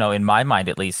just, you know, in my mind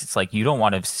at least, it's like you don't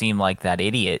want to seem like that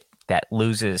idiot that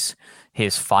loses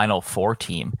his Final Four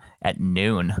team at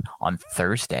noon on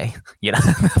Thursday. You know,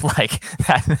 like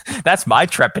that's my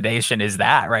trepidation, is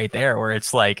that right there, where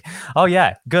it's like, oh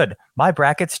yeah, good, my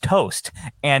bracket's toast,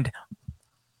 and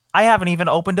I haven't even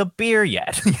opened a beer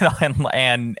yet, you know,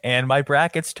 and my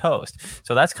bracket's toast.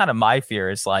 So that's kind of my fear,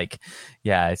 is like,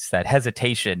 yeah, it's that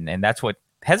hesitation, and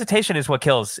hesitation is what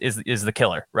kills, is the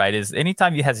killer, right? Is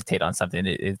anytime you hesitate on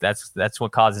something, that's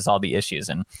what causes all the issues.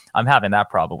 And I'm having that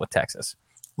problem with Texas.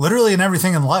 Literally in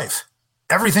everything in life,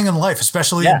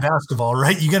 especially in basketball,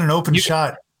 right? You get an open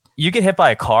shot. You get hit by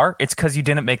a car, it's because you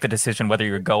didn't make the decision whether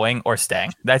you're going or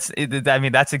staying. That's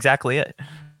exactly it.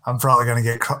 I'm probably going to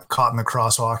get caught in the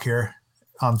crosswalk here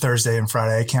on Thursday and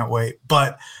Friday. I can't wait.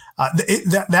 But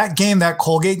that game, that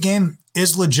Colgate game,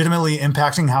 is legitimately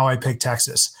impacting how I pick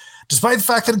Texas. Despite the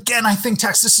fact that, again, I think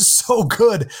Texas is so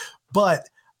good. But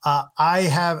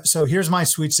so here's my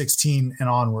Sweet 16 and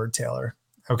onward, Taylor.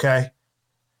 Okay.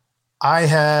 I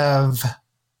have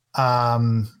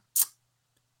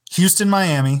Houston,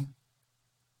 Miami.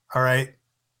 All right.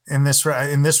 In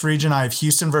this region, I have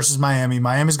Houston versus Miami.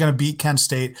 Miami's going to beat Kent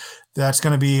State. That's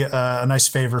going to be a nice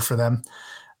favor for them.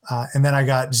 And then I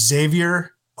got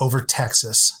Xavier over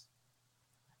Texas.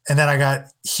 And then I got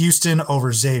Houston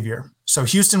over Xavier. So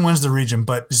Houston wins the region,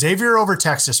 but Xavier over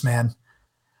Texas, man.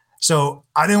 So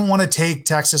I didn't want to take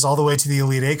Texas all the way to the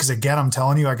Elite Eight because, again, I'm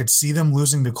telling you, I could see them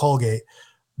losing to Colgate.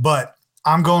 But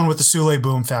I'm going with the Sule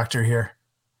boom factor here.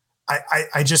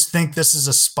 I just think this is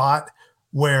a spot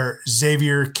where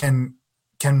Xavier can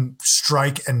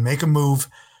strike and make a move.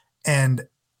 And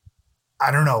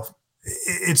I don't know.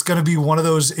 It's going to be one of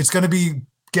those. It's going to be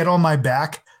get on my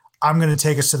back. I'm going to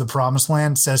take us to the promised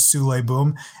land, says Sule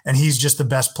Boom, and he's just the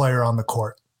best player on the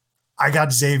court. I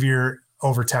got Xavier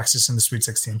over Texas in the Sweet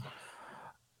 16.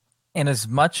 And as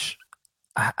much,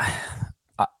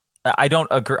 I don't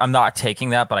agree. I'm not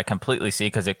taking that, but I completely see,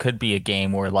 because it could be a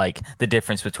game where, like, the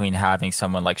difference between having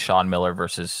someone like Sean Miller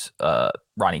versus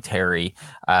Ronnie Terry,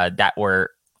 and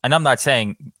I'm not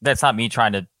saying, that's not me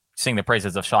trying to sing the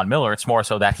praises of Sean Miller. It's more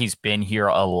so that he's been here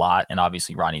a lot, and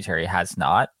obviously Ronnie Terry has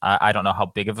not. I don't know how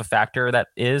big of a factor that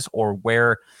is, or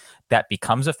where that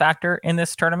becomes a factor in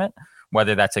this tournament,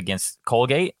 whether that's against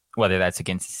Colgate, whether that's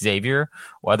against Xavier,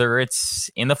 whether it's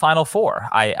in the Final Four.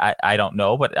 I don't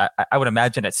know, but I would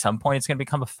imagine at some point it's going to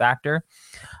become a factor.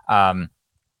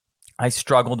 I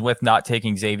struggled with not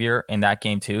taking Xavier in that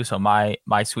game too. So my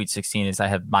Sweet 16 is I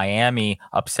have Miami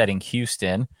upsetting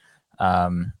Houston,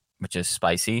 which is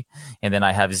spicy. And then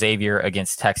I have Xavier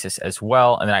against Texas as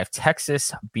well. And then I have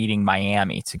Texas beating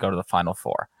Miami to go to the Final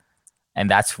Four. And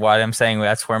that's what I'm saying.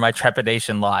 That's where my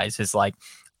trepidation lies, is like,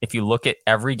 if you look at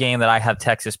every game that I have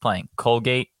Texas playing,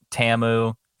 Colgate,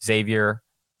 TAMU, Xavier,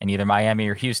 and either Miami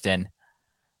or Houston,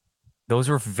 those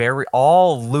were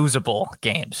all losable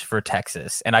games for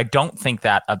Texas. And I don't think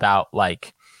that about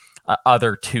like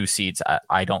other 2 seeds.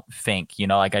 I don't think,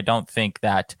 I don't think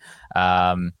that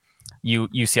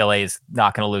UCLA is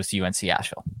not going to lose to UNC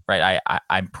Asheville, right?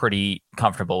 I'm pretty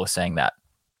comfortable with saying that.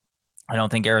 I don't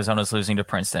think Arizona's losing to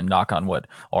Princeton, knock on wood,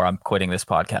 or I'm quitting this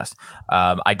podcast.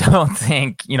 I don't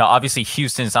think, obviously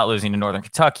Houston's not losing to Northern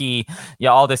Kentucky,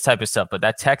 all this type of stuff, but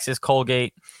that Texas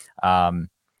Colgate,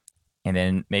 and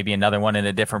then maybe another one in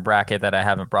a different bracket that I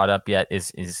haven't brought up yet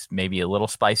is maybe a little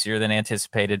spicier than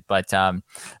anticipated. But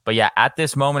yeah, at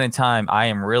this moment in time, I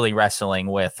am really wrestling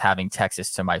with having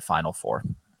Texas to my Final Four.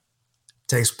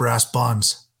 Takes brass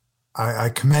buns. I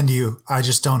commend you. I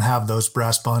just don't have those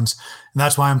brass buns. And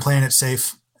that's why I'm playing it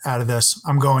safe out of this.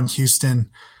 I'm going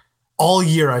Houston. All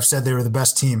year I've said they were the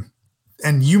best team.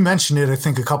 And you mentioned it, I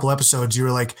think, a couple episodes. You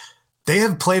were like, they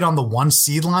have played on the 1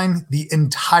 seed line the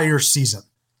entire season.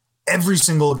 Every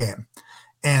single game.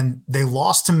 And they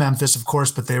lost to Memphis, of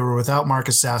course, but they were without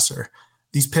Marcus Sasser.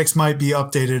 These picks might be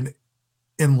updated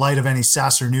in light of any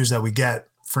Sasser news that we get.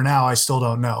 For now, I still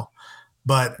don't know.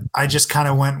 But I just kind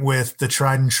of went with the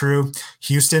tried and true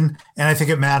Houston. And I think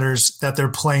it matters that they're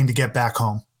playing to get back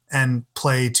home and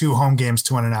play 2 home games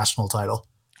to win a national title.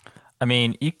 I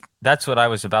mean, that's what I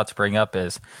was about to bring up,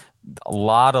 is a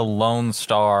lot of Lone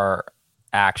Star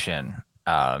action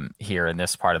here in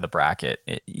this part of the bracket.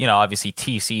 Obviously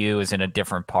TCU is in a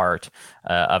different part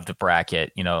of the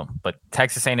bracket, but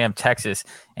Texas A&M, Texas,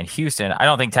 and Houston, I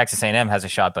don't think Texas A&M has a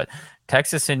shot, but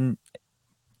Texas and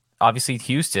obviously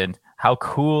Houston, how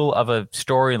cool of a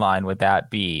storyline would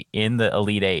that be in the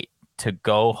Elite Eight to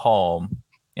go home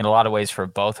in a lot of ways for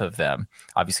both of them?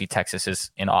 Obviously Texas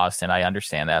is in Austin. I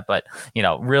understand that, but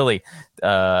really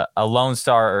a Lone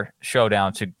Star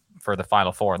showdown for the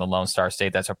Final Four in the Lone Star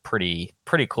State, that's a pretty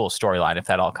cool storyline if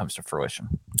that all comes to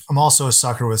fruition. I'm also a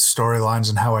sucker with storylines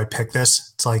and how I pick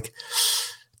this. It's like,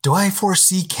 do I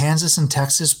foresee Kansas and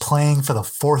Texas playing for the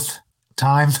 4th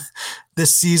time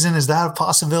this season? Is that a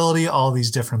possibility? All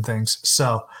these different things.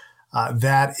 So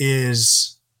that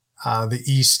is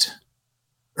the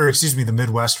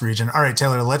Midwest region. All right,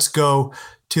 Taylor, let's go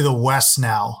to the West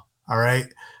now. All right.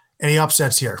 Any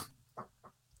upsets here?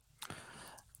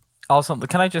 Also,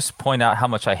 can I just point out how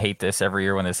much I hate this every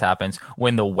year when this happens,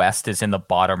 when the West is in the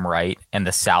bottom right and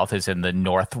the South is in the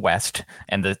Northwest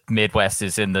and the Midwest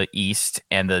is in the East,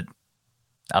 and the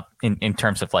in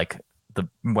terms of like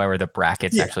where the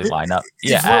brackets actually line up.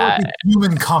 Like a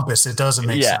human compass. It doesn't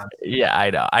make sense. Yeah, I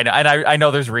know. I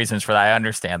know there's reasons for that. I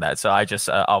understand that. So I just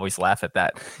always laugh at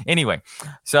that. Anyway,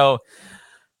 so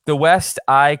the West,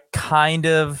 I kind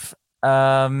of,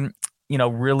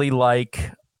 really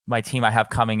like my team I have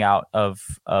coming out of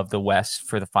the West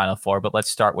for the Final Four, but let's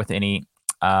start with any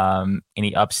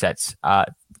upsets. I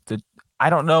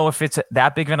don't know if it's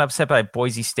that big of an upset, but I have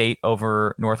Boise State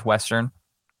over Northwestern.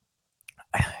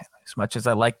 As much as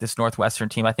I like this Northwestern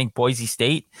team, I think Boise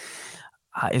State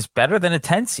is better than a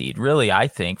 10 seed, really, I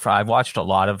think. I've watched a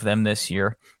lot of them this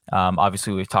year.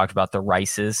 Obviously, we've talked about the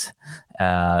Rices,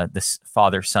 this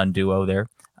father-son duo there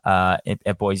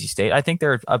at Boise State. I think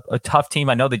they're a tough team.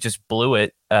 I know they just blew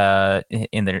it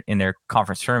in their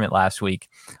conference tournament last week,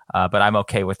 but I'm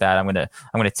okay with that. I'm gonna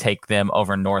take them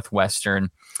over Northwestern,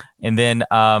 and then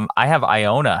I have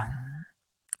Iona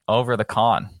over the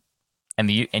Con. And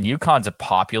UConn's a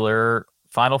popular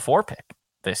Final Four pick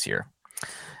this year.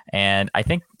 And I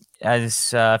think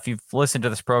if you've listened to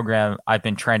this program, I've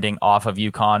been trending off of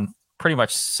UConn pretty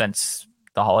much since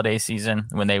the holiday season,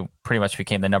 when they pretty much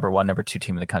became the number 1, number 2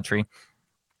 team in the country.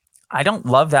 I don't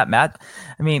love that, Matt.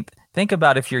 I mean, think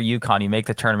about if you're UConn, you make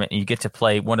the tournament and you get to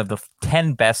play one of the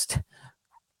 10 best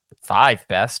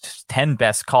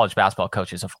college basketball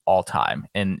coaches of all time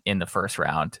in the first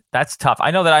round. That's tough.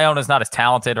 I know that Iona's not as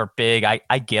talented or big.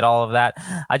 I get all of that.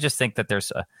 I just think that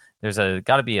there's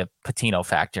got to be a Patino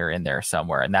factor in there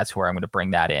somewhere, and that's where I'm going to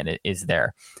bring that in. It is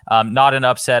there. Not an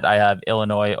upset. I have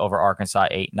Illinois over Arkansas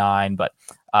 8-9, but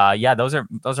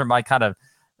those are my kind of.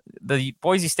 The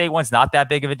Boise State one's not that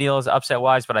big of a deal as upset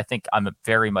wise, but I think I'm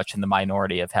very much in the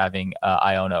minority of having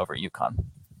Iona over UConn.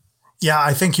 Yeah,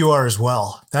 I think you are as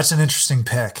well. That's an interesting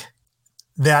pick.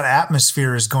 That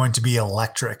atmosphere is going to be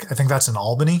electric. I think that's in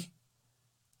Albany.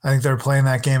 I think they're playing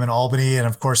that game in Albany. And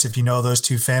of course, if you know those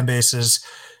two fan bases,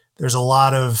 there's a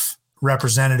lot of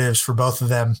representatives for both of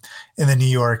them in the New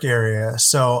York area.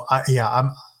 So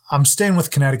I'm staying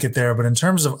with Connecticut there. But in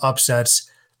terms of upsets,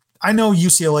 I know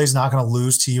UCLA is not going to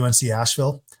lose to UNC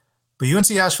Asheville, but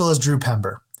UNC Asheville has Drew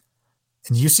Pember.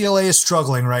 And UCLA is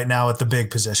struggling right now at the big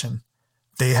position.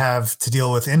 They have to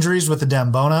deal with injuries with the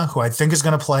Dembona, who I think is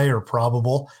going to play or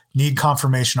probable. Need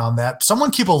confirmation on that.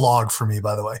 Someone keep a log for me,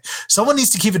 by the way. Someone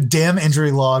needs to keep a damn injury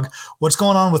log. What's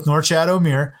going on with Norchad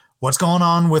Omier? What's going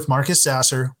on with Marcus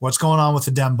Sasser? What's going on with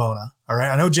the Dembona? All right.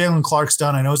 I know Jalen Clark's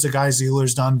done. I know Zagai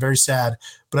Zeeler's done. Very sad.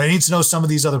 But I need to know some of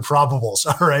these other probables,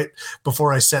 all right,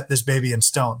 before I set this baby in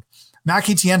stone. Mac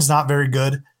Etienne's not very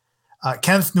good.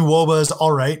 Kenneth Nwoba is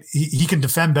all right. He can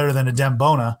defend better than a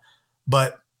Dembona,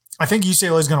 but I think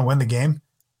UCLA is going to win the game,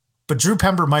 but Drew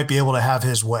Pember might be able to have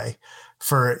his way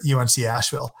for UNC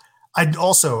Asheville. I'd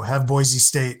also have Boise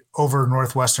State over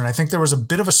Northwestern. I think there was a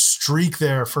bit of a streak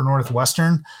there for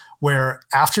Northwestern where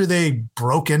after they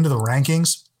broke into the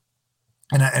rankings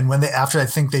and when after I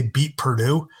think they beat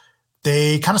Purdue,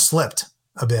 they kind of slipped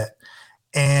a bit,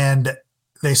 and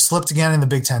they slipped again in the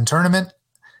Big Ten tournament.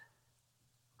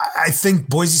 I think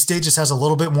Boise State just has a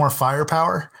little bit more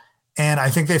firepower. And I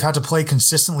think they've had to play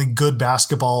consistently good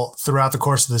basketball throughout the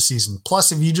course of the season.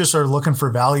 Plus, if you just are looking for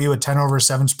value, a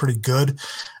 10/7 is pretty good,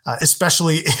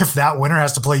 especially if that winner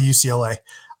has to play UCLA.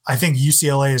 I think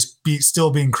UCLA is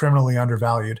still being criminally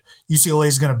undervalued. UCLA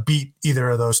is going to beat either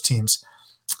of those teams.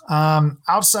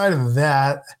 Outside of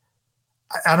that,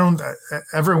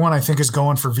 everyone I think is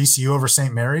going for VCU over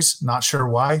St. Mary's. Not sure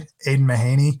why. Aiden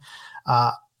Mahaney.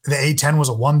 The A-10 was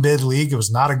a one-bid league. It was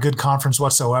not a good conference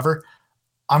whatsoever.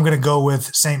 I'm going to go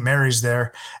with St. Mary's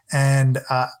there, and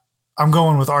I'm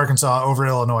going with Arkansas over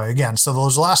Illinois again. So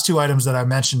those last two items that I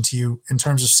mentioned to you in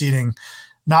terms of seeding,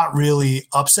 not really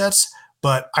upsets,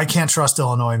 but I can't trust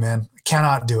Illinois, man.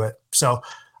 Cannot do it. So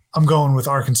I'm going with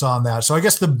Arkansas on that. So I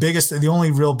guess the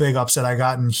only real big upset I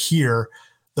got in here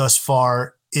thus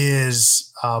far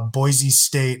is Boise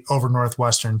State over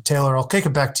Northwestern. Taylor, I'll kick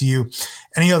it back to you.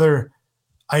 Any other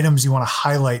items you want to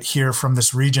highlight here from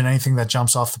this region? Anything that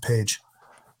jumps off the page?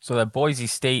 So that Boise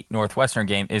State Northwestern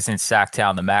game is in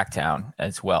Sacktown, the MacTown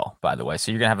as well, by the way.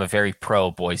 So you're going to have a very pro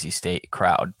Boise State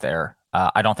crowd there.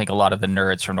 I don't think a lot of the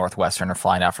nerds from Northwestern are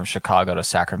flying out from Chicago to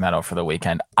Sacramento for the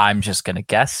weekend. I'm just going to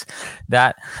guess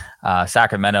that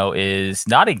Sacramento is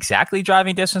not exactly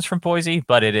driving distance from Boise,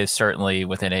 but it is certainly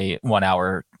within a 1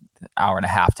 hour, hour and a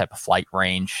half type of flight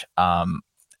range.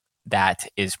 That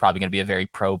is probably going to be a very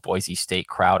pro Boise State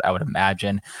crowd, I would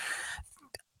imagine.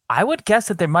 I would guess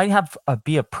that there might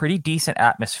be a pretty decent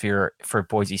atmosphere for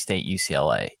Boise State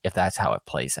UCLA if that's how it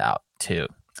plays out too.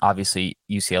 Obviously,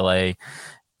 UCLA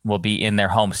will be in their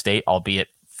home state, albeit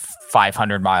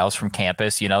 500 miles from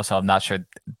campus, so I'm not sure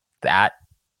that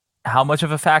how much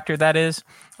of a factor that is.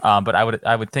 But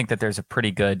I would think that there's a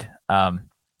pretty good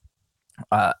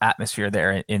atmosphere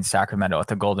there in Sacramento at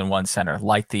the Golden One Center,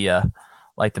 like the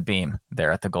beam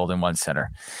there at the Golden One Center.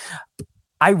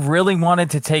 I really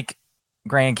wanted to take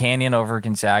Grand Canyon over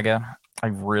Gonzaga. I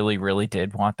really, really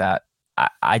did want that.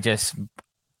 I just,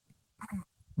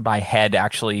 my head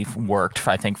actually worked,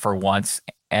 I think, for once,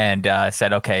 and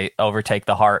said, okay, overtake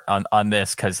the heart on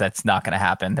this, because that's not going to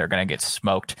happen. They're going to get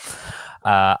smoked.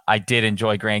 I did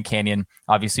enjoy Grand Canyon,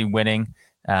 obviously winning.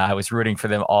 I was rooting for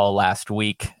them all last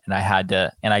week, and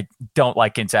I don't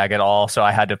like Gonzaga at all, so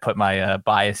I had to put my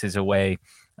biases away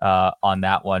on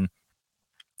that one.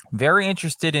 Very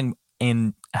interested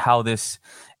in how this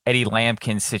Eddie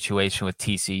Lampkin situation with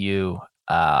TCU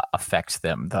affects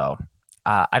them, though.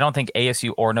 I don't think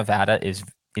ASU or Nevada is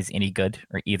any good,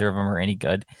 or either of them are any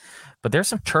good. But there's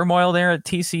some turmoil there at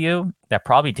TCU that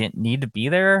probably didn't need to be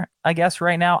there, I guess,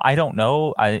 right now. I don't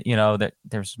know. That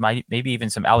there's maybe even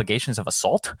some allegations of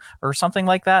assault or something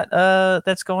like that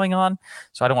that's going on.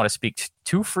 So I don't want to speak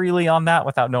too freely on that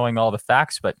without knowing all the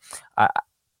facts, but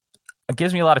it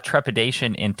gives me a lot of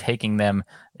trepidation in taking them.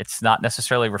 It's not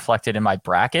necessarily reflected in my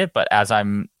bracket, but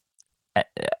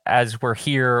as we're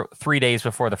here 3 days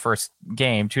before the first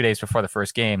game, 2 days before the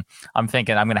first game, I'm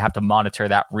thinking I'm going to have to monitor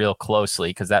that real closely,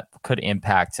 because that could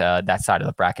impact that side of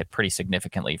the bracket pretty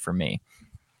significantly for me.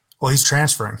 Well, he's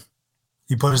transferring.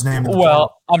 He put his name in the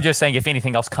portal. I'm just saying, if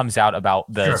anything else comes out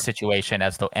about the situation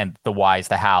and the whys,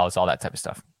 the hows, all that type of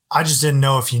stuff. I just didn't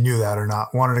know if you knew that or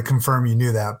not. Wanted to confirm you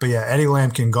knew that. But yeah, Eddie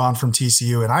Lampkin gone from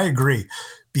TCU. And I agree,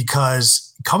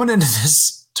 because coming into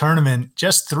this tournament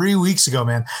just 3 weeks ago,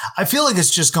 man, I feel like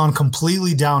it's just gone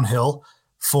completely downhill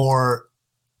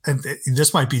and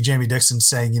this might be Jamie Dixon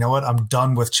saying, you know what, I'm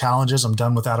done with challenges. I'm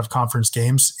done with out of conference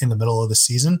games in the middle of the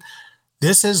season.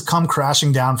 This has come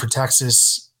crashing down for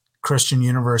Texas Christian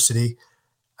University.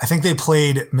 I think they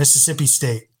played Mississippi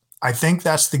State. I think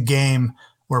that's the game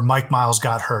where Mike Miles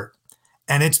got hurt.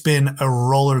 And it's been a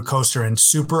roller coaster and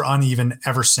super uneven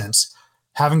ever since.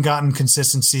 Haven't gotten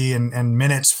consistency and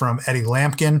minutes from Eddie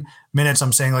Lampkin. Minutes,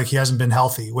 I'm saying, like, he hasn't been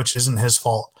healthy, which isn't his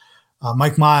fault.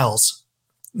 Mike Miles,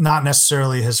 not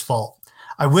necessarily his fault.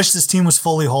 I wish this team was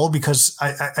fully whole because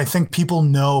I think people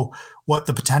know what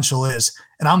the potential is.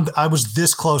 And I was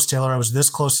this close, Taylor. I was this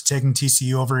close to taking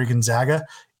TCU over Gonzaga,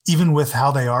 even with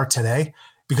how they are today,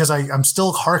 because I'm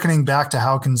still hearkening back to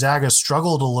how Gonzaga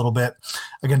struggled a little bit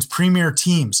against premier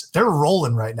teams. They're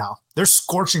rolling right now. They're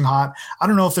scorching hot. I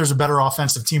don't know if there's a better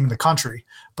offensive team in the country,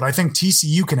 but I think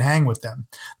TCU can hang with them.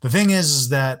 The thing is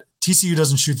that TCU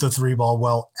doesn't shoot the three ball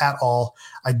well at all.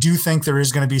 I do think there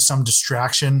is going to be some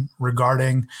distraction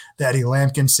regarding the Eddie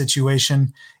Lampkin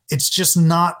situation. It's just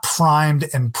not primed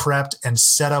and prepped and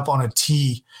set up on a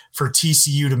tee for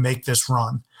TCU to make this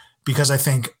run, because I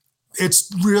think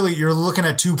it's really, you're looking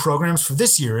at two programs for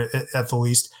this year at the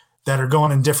least that are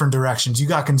going in different directions. You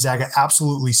got Gonzaga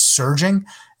absolutely surging,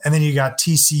 and then you got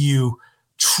TCU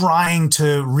trying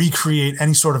to recreate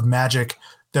any sort of magic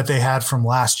that they had from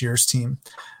last year's team.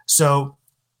 So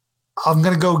I'm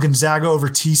going to go Gonzaga over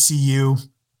TCU.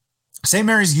 St.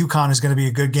 Mary's UConn is going to be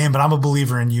a good game, but I'm a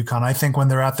believer in UConn. I think when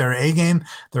they're at their A game,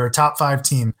 they're a top 5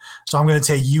 team. So I'm going to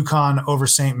take UConn over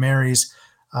St. Mary's.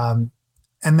 And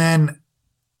then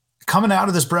coming out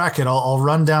of this bracket, I'll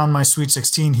run down my Sweet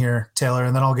 16 here, Taylor,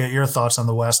 and then I'll get your thoughts on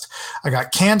the West. I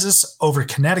got Kansas over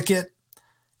Connecticut,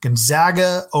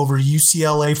 Gonzaga over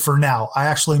UCLA for now. I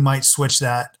actually might switch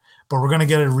that, but we're going to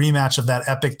get a rematch of that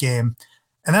epic game.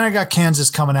 And then I got Kansas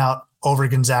coming out over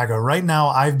Gonzaga. Right now,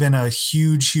 I've been a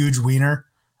huge, huge wiener,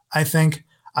 I think.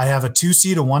 I have a 2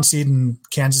 seed, a 1 seed, and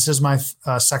Kansas is my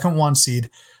second 1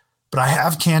 seed. But I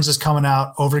have Kansas coming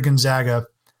out over Gonzaga,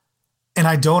 and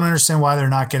I don't understand why they're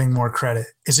not getting more credit.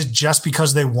 Is it just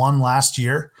because they won last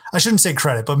year? I shouldn't say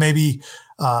credit, but maybe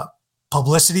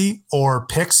publicity or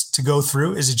picks to go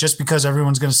through. Is it just because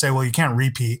everyone's going to say, well, you can't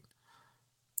repeat?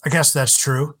 I guess that's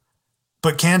true.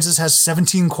 But Kansas has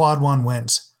 17 quad 1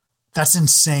 wins. That's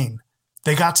insane.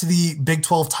 They got to the Big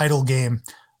 12 title game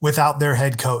without their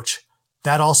head coach.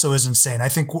 That also is insane. I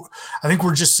think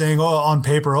we're just saying, on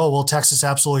paper, well, Texas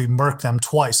absolutely murked them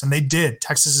twice. And they did.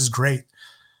 Texas is great.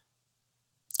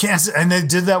 Kansas, and they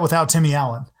did that without Timmy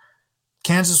Allen.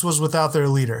 Kansas was without their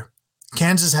leader.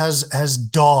 Kansas has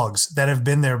dogs that have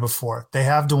been there before. They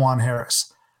have DeJuan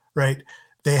Harris, right?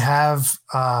 They have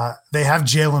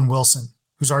Jalen Wilson,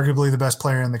 who's arguably the best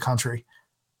player in the country.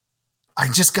 I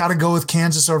just got to go with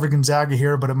Kansas over Gonzaga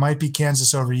here, but it might be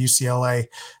Kansas over UCLA.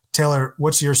 Taylor,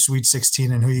 what's your Sweet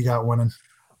 16 and who you got winning?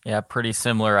 Yeah, pretty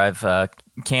similar. I've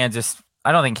Kansas.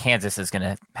 I don't think Kansas is going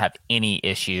to have any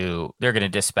issue. They're going to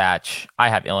dispatch. I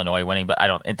have Illinois winning, but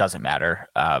it doesn't matter,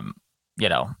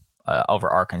 over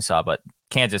Arkansas. But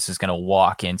Kansas is going to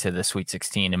walk into the Sweet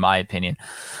 16, in my opinion,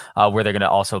 where they're going to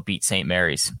also beat St.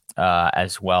 Mary's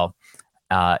as well.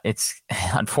 It's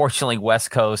unfortunately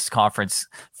West Coast Conference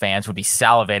fans would be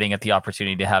salivating at the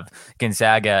opportunity to have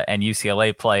Gonzaga and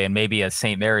UCLA play, and maybe a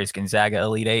St. Mary's Gonzaga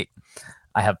Elite Eight.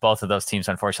 I have both of those teams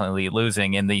unfortunately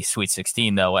losing in the Sweet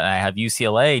 16 though, and I have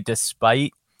UCLA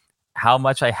despite how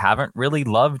much I haven't really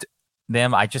loved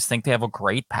them. I just think they have a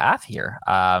great path here.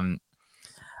 I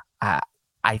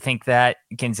think that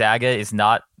Gonzaga is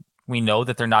not. We know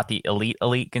that they're not the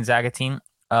elite Gonzaga team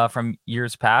from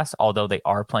years past, although they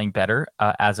are playing better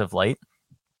as of late.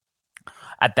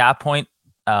 At that point,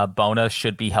 Bona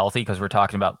should be healthy because we're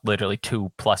talking about literally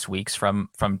 2+ weeks from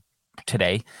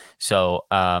today. So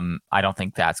I don't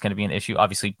think that's going to be an issue.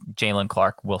 Obviously, Jalen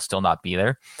Clark will still not be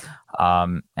there.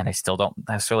 And I still don't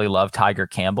necessarily love Tiger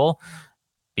Campbell.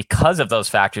 Because of those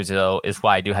factors, though, is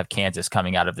why I do have Kansas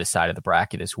coming out of this side of the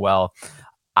bracket as well.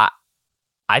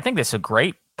 I think this is a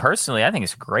great Personally, I think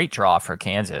it's a great draw for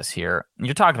Kansas here.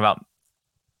 You're talking about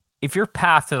if your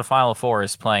path to the Final Four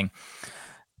is playing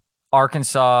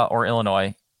Arkansas or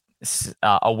Illinois,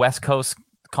 a West Coast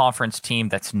Conference team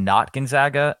that's not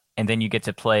Gonzaga, and then you get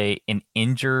to play an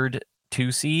injured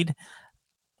 2 seed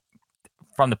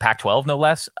from the Pac-12, no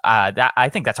less. I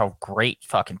think that's a great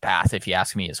fucking path, if you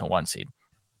ask me, as a 1 seed.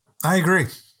 I agree.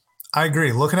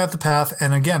 Looking at the path,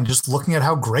 and again, just looking at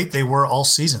how great they were all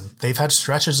season. They've had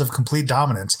stretches of complete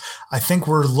dominance. I think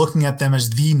we're looking at them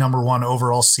as the number 1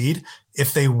 overall seed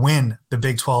if they win the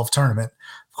Big 12 tournament.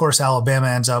 Of course, Alabama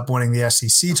ends up winning the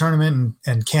SEC tournament,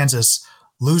 and Kansas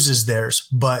loses theirs,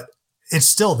 but it's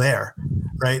still there,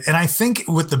 right? And I think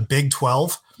with the Big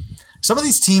 12, some of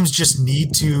these teams just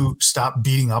need to stop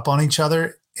beating up on each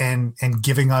other and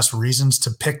giving us reasons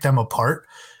to pick them apart.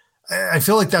 I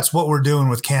feel like that's what we're doing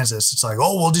with Kansas. It's like,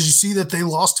 oh, well, did you see that they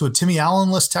lost to a Timmy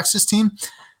Allen-less Texas team?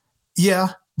 Yeah,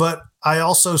 but I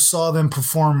also saw them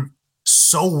perform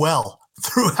so well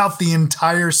throughout the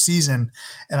entire season,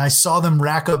 and I saw them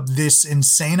rack up this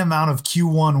insane amount of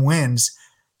Q1 wins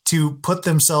to put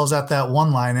themselves at that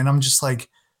one line, and I'm just like,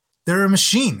 they're a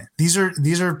machine. These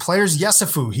are players.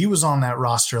 Yesufu, he was on that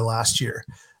roster last year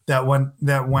that went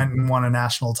and won a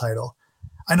national title.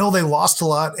 I know they lost a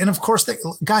lot, and of course, they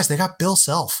got Bill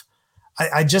Self.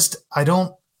 I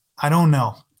don't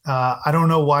know. I don't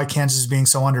know why Kansas is being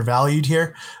so undervalued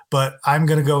here, but I'm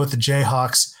going to go with the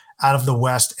Jayhawks out of the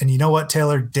West. And you know what,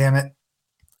 Taylor? Damn it,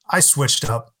 I switched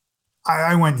up.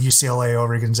 I went UCLA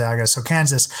over Gonzaga, so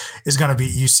Kansas is going to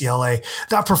beat UCLA.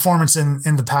 That performance in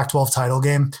the Pac-12 title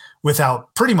game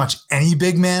without pretty much any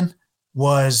big man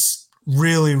was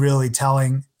really, really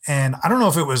telling. And I don't know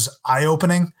if it was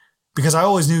eye-opening, because I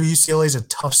always knew UCLA is a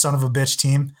tough son of a bitch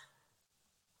team.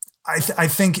 I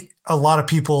think a lot of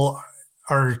people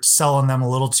are selling them a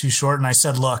little too short. And I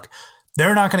said, look,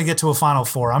 they're not going to get to a Final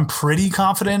Four. I'm pretty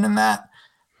confident in that.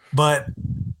 But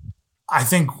I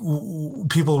think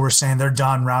people were saying they're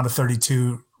done round of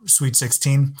 32, Sweet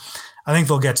 16. I think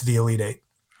they'll get to the Elite Eight.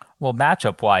 Well,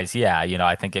 matchup wise, yeah.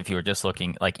 I think if you were just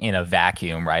looking like in a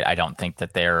vacuum, right, I don't think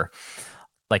that they're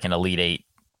like an Elite Eight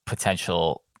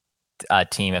potential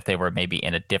team if they were maybe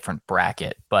in a different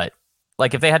bracket. But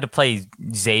like if they had to play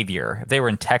Xavier, if they were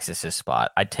in Texas's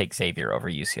spot, I'd take Xavier over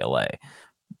UCLA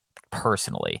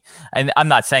personally. And I'm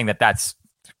not saying that that's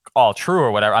all true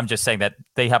or whatever. I'm just saying that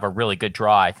they have a really good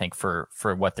draw, I think, for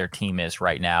what their team is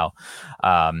right now.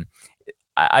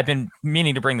 I've been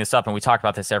meaning to bring this up, and we talk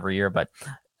about this every year, but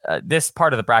this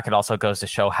part of the bracket also goes to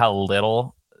show how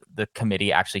little the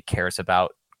committee actually cares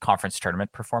about conference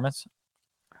tournament performance.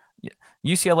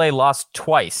 UCLA lost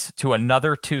twice to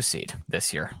another 2 seed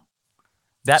this year.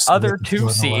 That other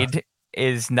 2 seed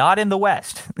is not in the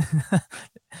West.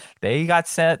 They got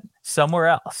sent somewhere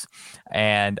else,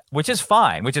 and which is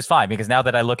fine because now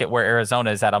that I look at where Arizona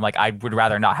is at, I'm like, I would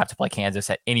rather not have to play Kansas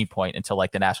at any point until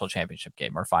like the national championship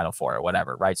game or Final Four or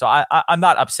whatever, right? So I'm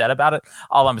not upset about it.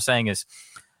 All I'm saying is,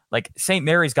 like, St.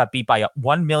 Mary's got beat by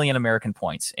 1 million American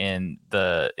points in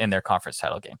their conference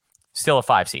title game. Still a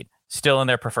 5 seed. Still in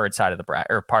their preferred side of the bracket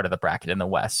or part of the bracket in the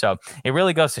West. So it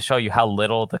really goes to show you how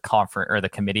little the conference or the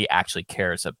committee actually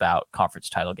cares about conference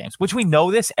title games, which we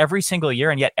know this every single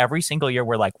year. And yet every single year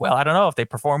we're like, well, I don't know if they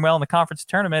perform well in the conference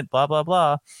tournament, blah, blah,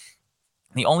 blah.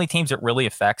 The only teams it really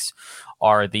affects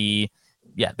are the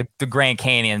Grand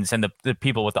Canyons and the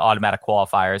people with the automatic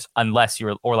qualifiers, unless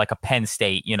you're, or like a Penn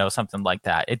State, something like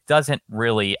that. It doesn't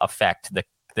really affect the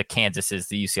Kansases,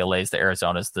 the UCLAs, the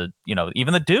Arizonas,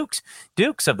 even the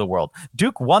Dukes of the world.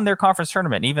 Duke won their conference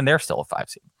tournament, and even they're still a 5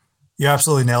 seed. You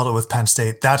absolutely nailed it with Penn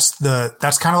State. That's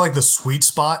kind of like the sweet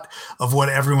spot of what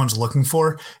everyone's looking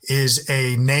for, is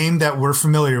a name that we're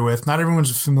familiar with. Not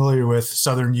everyone's familiar with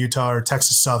Southern Utah or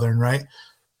Texas Southern, right?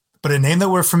 But a name that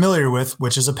we're familiar with,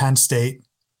 which is a Penn State,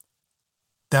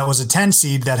 that was a 10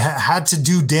 seed that had to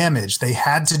do damage. They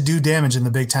had to do damage in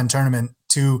the Big Ten tournament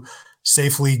to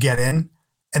safely get in.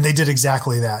 And they did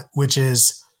exactly that, which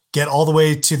is get all the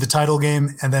way to the title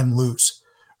game and then lose,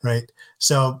 right?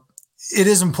 So it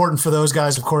is important for those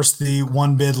guys, of course, the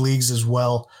one bid leagues as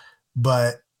well.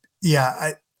 But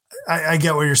yeah, I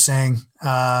get what you're saying.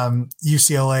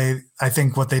 UCLA, I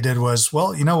think what they did was,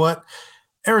 well, you know what?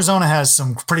 Arizona has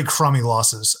some pretty crummy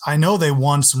losses. I know they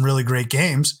won some really great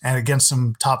games and against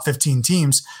some top 15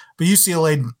 teams, but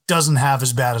UCLA doesn't have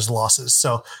as bad as losses.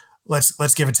 So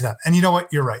let's give it to them. And you know what?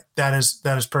 You're right. That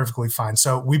is perfectly fine.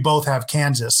 So we both have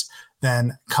Kansas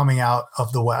then coming out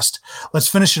of the West. Let's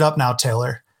finish it up now,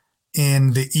 Taylor.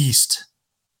 In the East,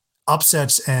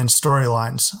 upsets and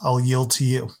storylines. I'll yield to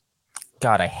you.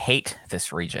 God, I hate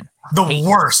this region.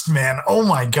 Worst, man. Oh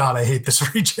my God, I hate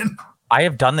this region. I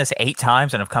have done this 8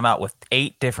 times and have come out with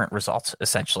 8 different results,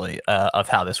 essentially, of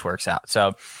how this works out.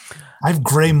 So I have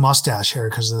gray mustache hair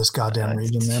because of this goddamn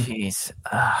region, man. Jeez.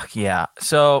 Yeah.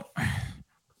 So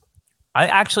I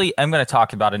actually am going to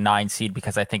talk about a 9 seed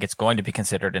because I think it's going to be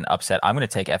considered an upset. I'm going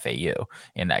to take FAU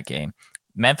in that game.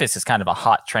 Memphis is kind of a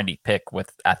hot, trendy pick with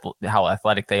how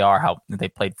athletic they are, how they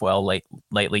played well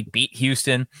lately, beat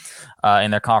Houston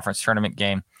in their conference tournament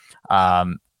game.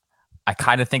 I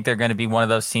kind of think they're going to be one of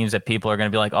those teams that people are going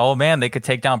to be like, oh man, they could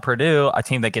take down Purdue, a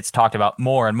team that gets talked about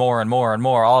more and more and more and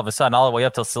more all of a sudden, all the way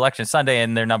up till Selection Sunday,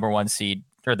 and their number 1 seed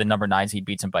or the number 9 seed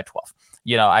beats them by 12.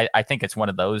 I think it's one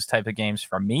of those type of games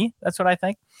for me. That's what I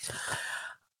think.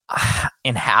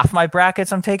 in half my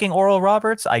brackets, I'm taking Oral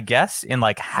Roberts. I guess in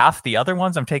like half the other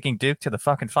ones, I'm taking Duke to the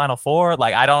fucking Final Four.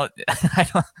 Like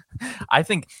I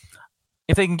think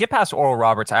if they can get past Oral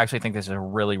Roberts, I actually think this is a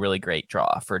really, really great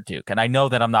draw for Duke. And I know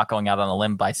that I'm not going out on a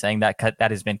limb by saying that.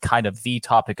 That has been kind of the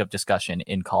topic of discussion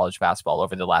in college basketball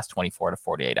over the last 24 to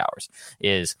 48 hours.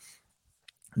 Is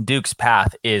Duke's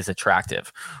path is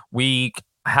attractive. We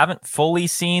haven't fully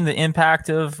seen the impact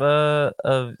of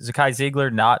Zakai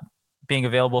Ziegler not being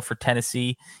available for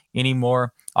Tennessee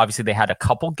anymore. Obviously, they had a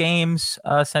couple games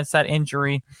since that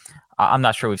injury. I'm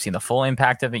not sure we've seen the full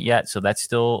impact of it yet, so that's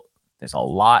still there's a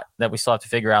lot that we still have to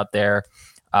figure out there.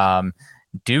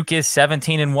 Duke is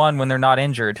 17-1 when they're not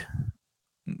injured.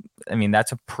 I mean,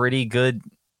 that's a pretty good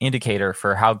indicator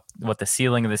for what the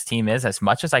ceiling of this team is. As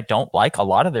much as I don't like a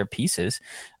lot of their pieces,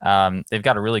 they've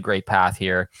got a really great path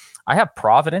here. I have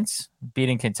Providence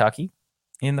beating Kentucky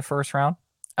in the first round.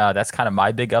 That's kind of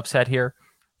my big upset here.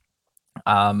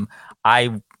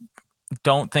 I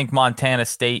don't think Montana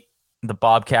State, the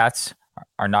Bobcats,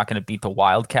 are not going to beat the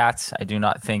Wildcats. I do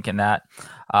not think in that.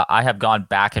 I have gone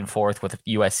back and forth with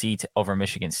USC over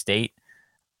Michigan State.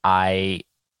 I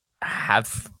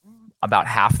have about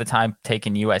half the time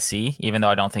taken USC, even though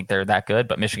I don't think they're that good,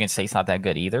 but Michigan State's not that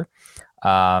good either.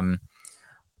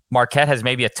 Marquette has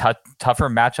maybe a tougher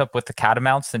matchup with the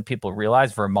Catamounts than people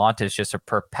realize. Vermont is just a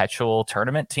perpetual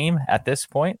tournament team at this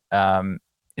point.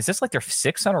 Is this like their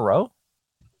 6th in a row?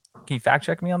 Can you fact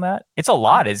check me on that? It's a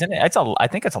lot, isn't it? I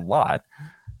think it's a lot.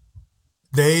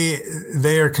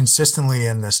 They are consistently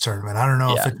in this tournament. I don't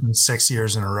know if it's been 6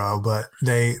 years in a row, but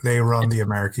they run the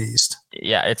America East.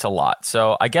 Yeah, it's a lot.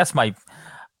 So I guess my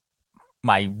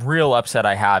real upset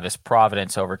I have is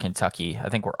Providence over Kentucky. I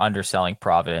think we're underselling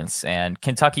Providence, and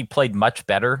Kentucky played much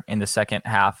better in the second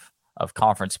half of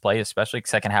conference play, especially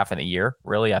second half of the year,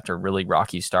 really after a really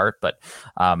rocky start. But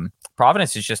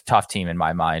Providence is just a tough team in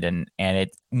my mind, and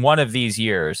one of these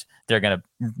years they're going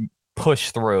to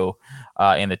push through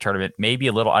in the tournament, maybe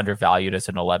a little undervalued as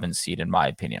an 11 seed in my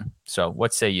opinion. So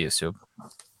what say you, Sub?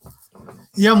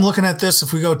 Yeah, I'm looking at this.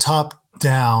 If we go top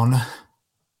down,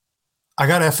 I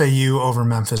got FAU over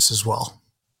Memphis as well.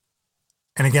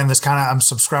 And again, I'm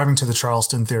subscribing to the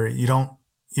Charleston theory. You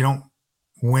don't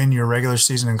win your regular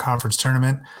season and conference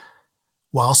tournament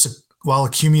while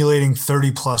accumulating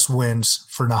 30 plus wins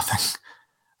for nothing.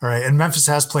 All right. And Memphis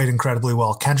has played incredibly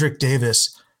well. Kendrick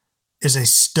Davis is a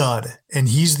stud, and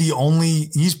he's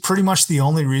pretty much the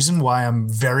only reason why I'm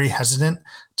very hesitant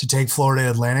to take Florida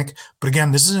Atlantic. But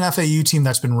again, this is an FAU team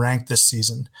that's been ranked this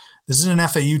season. This is an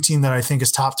FAU team that I think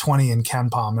is top 20 in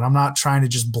KenPom, and I'm not trying to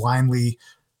just blindly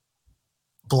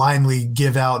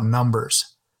give out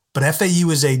numbers. But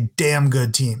FAU is a damn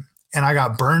good team. And I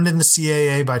got burned in the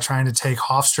CAA by trying to take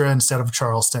Hofstra instead of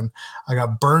Charleston. I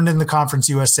got burned in the Conference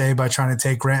USA by trying to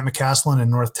take Grant McCasland in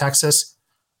North Texas.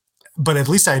 But at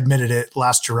least I admitted it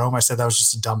last Jerome. I said that was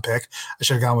just a dumb pick. I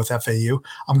should have gone with FAU.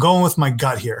 I'm going with my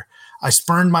gut here. I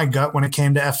spurned my gut when it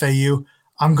came to FAU.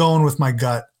 I'm going with my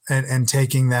gut and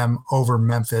taking them over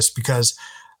Memphis, because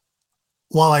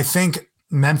while I think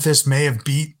Memphis may have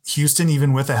beat Houston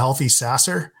even with a healthy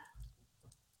Sasser,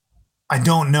 I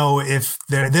don't know if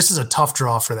this is a tough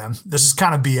draw for them. This is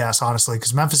kind of BS, honestly,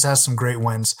 because Memphis has some great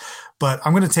wins. But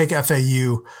I'm going to take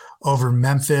FAU over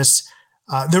Memphis.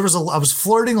 I was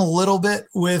flirting a little bit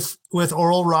with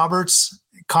Oral Roberts,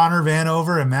 Connor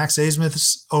Vanover, and Max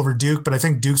Abmas over Duke, but I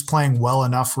think Duke's playing well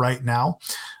enough right now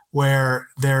where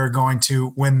they're going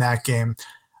to win that game.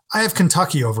 I have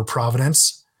Kentucky over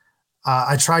Providence.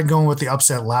 I tried going with the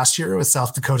upset last year with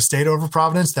South Dakota State over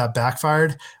Providence. That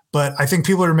backfired. But I think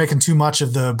people are making too much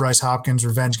of the Bryce Hopkins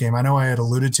revenge game. I know I had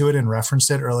alluded to it and referenced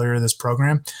it earlier in this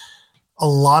program. A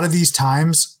lot of these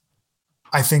times,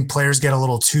 I think players get a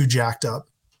little too jacked up.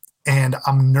 And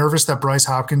I'm nervous that Bryce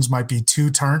Hopkins might be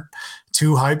too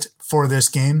hyped for this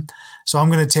game. So I'm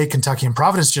going to take Kentucky. And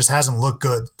Providence just hasn't looked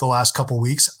good the last couple of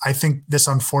weeks. I think this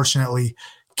unfortunately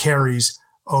carries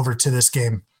over to this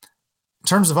game. In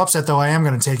terms of upset, though, I am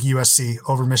going to take USC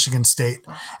over Michigan State.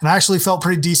 And I actually felt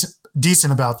pretty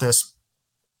decent about this.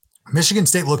 Michigan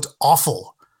State looked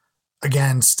awful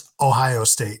against Ohio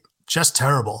State. Just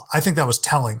terrible. I think that was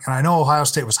telling. And I know Ohio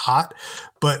State was hot,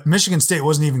 but Michigan State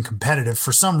wasn't even competitive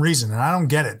for some reason. And I don't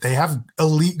get it. They have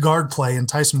elite guard play in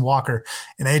Tyson Walker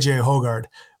and AJ Hogard.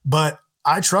 But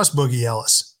I trust Boogie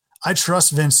Ellis. I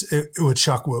trust Vince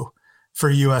Iwuchukwu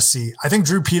for USC. I think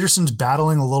Drew Peterson's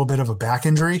battling a little bit of a back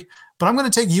injury, but I'm going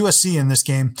to take USC in this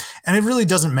game. And it really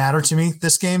doesn't matter to me,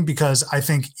 this game, because I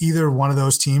think either one of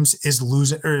those teams is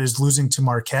losing to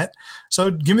Marquette.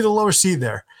 So give me the lower seed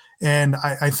there. And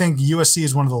I think USC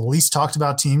is one of the least talked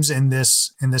about teams in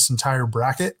this entire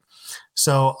bracket.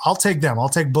 So I'll take them. I'll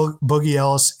take Boogie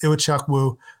Ellis,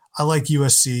 Iwachukwu. I like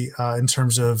USC in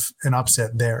terms of an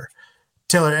upset there.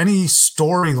 Taylor, any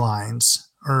storylines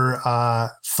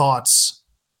or thoughts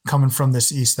coming from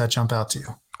this East that jump out to you?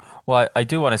 Well, I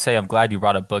do want to say I'm glad you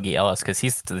brought up Boogie Ellis because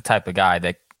he's the type of guy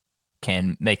that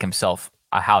can make himself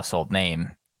a household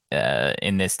name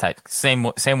in this type. Same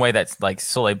way that like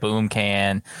Soleil Boom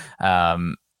can.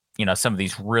 Some of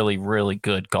these really, really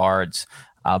good guards.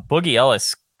 Boogie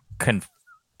Ellis can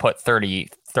put 30,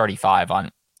 35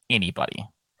 on anybody.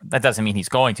 That doesn't mean he's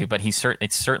going to, but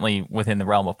it's certainly within the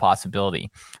realm of possibility.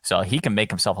 So he can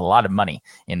make himself a lot of money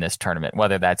in this tournament,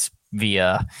 whether that's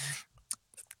via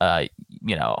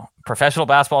professional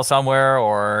basketball somewhere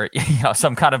or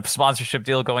some kind of sponsorship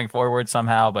deal going forward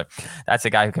somehow. But that's a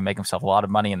guy who can make himself a lot of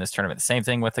money in this tournament. The same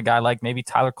thing with a guy like maybe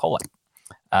Tyler Kolek.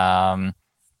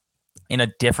 In a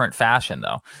different fashion,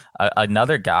 though,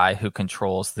 another guy who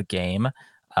controls the game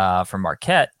from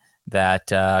Marquette that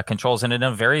controls it in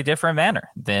a very different manner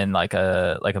than like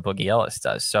a Boogie Ellis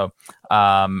does. So,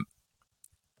 what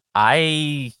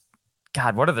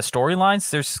are the storylines?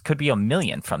 There's could be a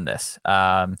million from this.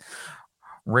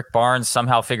 Rick Barnes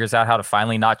somehow figures out how to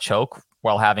finally not choke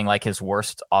while having like his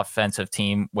worst offensive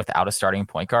team without a starting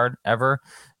point guard ever.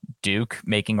 Duke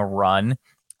making a run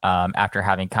after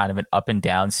having kind of an up and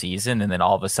down season. And then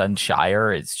all of a sudden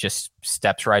Shire is just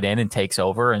steps right in and takes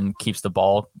over and keeps the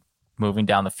ball moving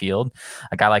down the field.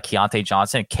 A guy like Keontae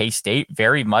Johnson at K-State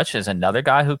very much is another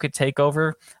guy who could take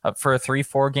over for a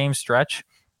 3-4 game stretch.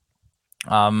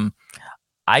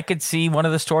 I could see one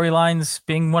of the storylines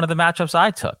being one of the matchups I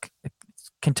took.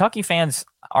 Kentucky fans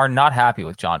are not happy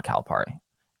with John Calipari,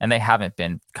 and they haven't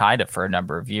been kind of for a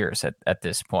number of years at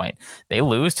this point. They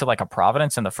lose to like a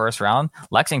Providence in the first round.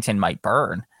 Lexington might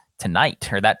burn tonight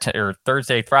or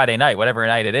Thursday, Friday night, whatever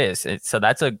night it is. So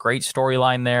that's a great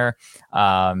storyline there.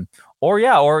 Or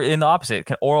in the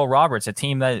opposite, Oral Roberts, a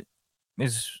team that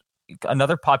is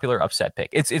another popular upset pick.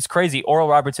 It's crazy. Oral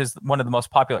Roberts is one of the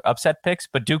most popular upset picks,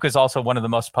 but Duke is also one of the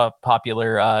most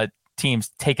popular teams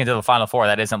taken to the Final Four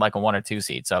that isn't like a 1 or 2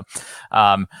 seed. So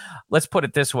let's put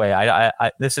it this way. I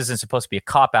this isn't supposed to be a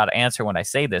cop-out answer when I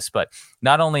say this, but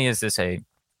not only is this a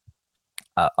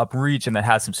region that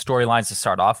has some storylines to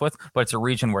start off with, but it's a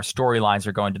region where storylines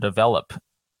are going to develop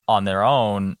on their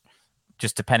own,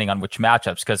 just depending on which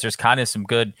matchups, because there's kind of some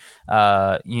good,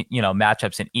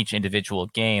 matchups in each individual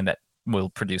game that will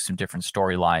produce some different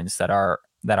storylines that are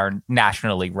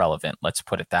nationally relevant. Let's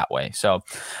put it that way. So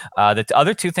the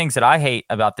other two things that I hate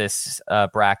about this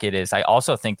bracket is I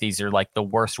also think these are like the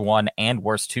worst 1 and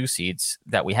worst 2 seeds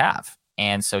that we have.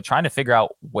 And so trying to figure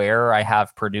out where I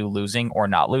have Purdue losing or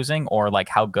not losing, or like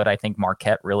how good I think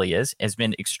Marquette really is, has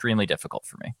been extremely difficult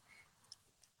for me.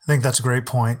 I think that's a great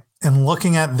point. And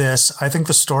looking at this, I think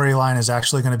the storyline is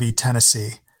actually going to be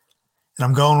Tennessee. And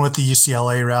I'm going with the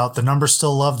UCLA route. The numbers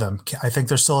still love them. I think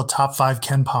they're still a top 5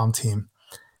 KenPom team.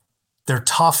 They're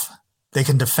tough. They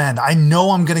can defend. I know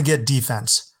I'm going to get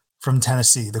defense from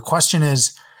Tennessee. The question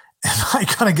is, am I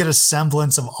going to get a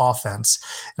semblance of offense?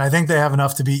 And I think they have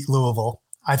enough to beat Louisville.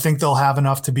 I think they'll have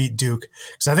enough to beat Duke,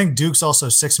 because I think Duke's also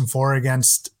 6-4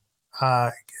 against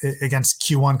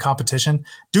Q1 competition.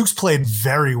 Duke's played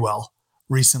very well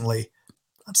recently.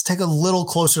 Let's take a little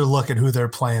closer look at who they're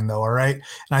playing, though. All right. And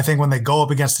I think when they go up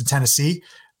against the Tennessee,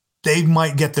 they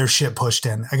might get their shit pushed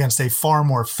in against a far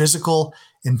more physical,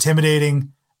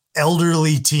 intimidating,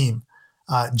 elderly team.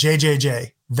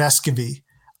 JJJ, Vescovy.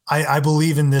 I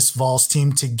believe in this Vols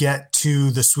team to get to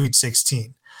the Sweet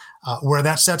 16, where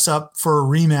that sets up for a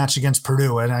rematch against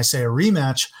Purdue. And I say a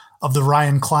rematch of the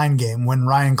Ryan Klein game, when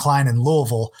Ryan Klein in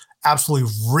Louisville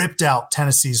absolutely ripped out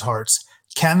Tennessee's hearts.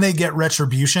 Can they get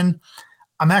retribution?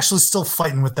 I'm actually still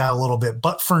fighting with that a little bit.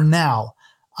 But for now,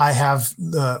 I have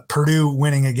the Purdue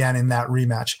winning again in that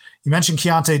rematch. You mentioned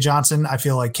Keontae Johnson. I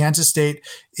feel like Kansas State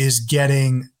is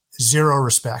getting zero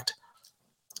respect.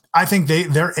 I think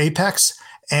they're apex,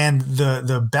 and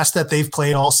the best that they've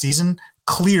played all season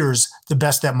clears the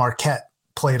best that Marquette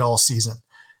played all season.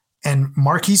 And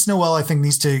Marquise Noel, I think,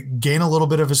 needs to gain a little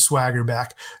bit of his swagger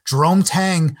back. Jerome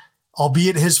Tang,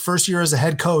 albeit his first year as a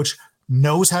head coach,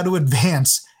 knows how to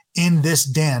advance in this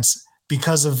dance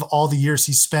because of all the years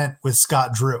he spent with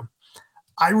Scott Drew.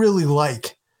 I really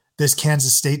like this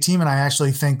Kansas State team, and I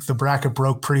actually think the bracket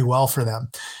broke pretty well for them.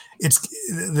 It's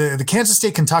the Kansas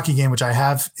State-Kentucky game, which I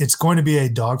have. It's going to be a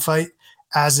dogfight,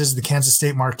 as is the Kansas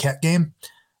State-Marquette game.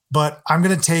 But I'm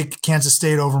going to take Kansas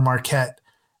State over Marquette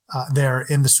there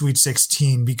in the Sweet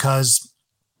 16, because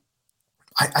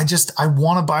I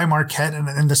want to buy Marquette,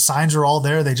 and the signs are all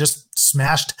there. They just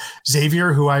smashed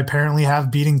Xavier, who I apparently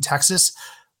have beating Texas.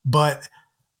 But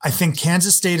I think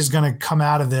Kansas State is going to come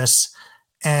out of this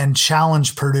and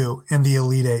challenge Purdue in the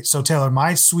Elite Eight. So Taylor,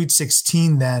 my Sweet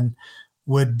 16 then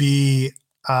would be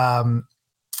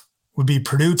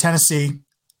Purdue, Tennessee.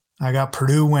 I got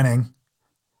Purdue winning.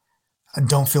 I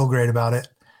don't feel great about it.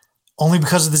 Only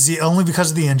because of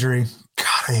the injury.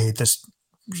 God, I hate this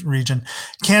region.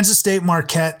 Kansas State,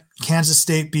 Marquette. Kansas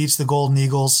State beats the Golden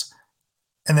Eagles,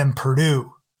 and then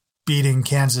Purdue beating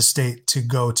Kansas State to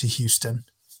go to Houston.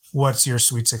 What's your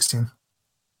Sweet 16?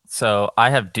 So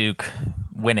I have Duke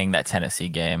winning that Tennessee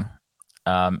game,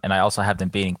 and I also have them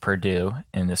beating Purdue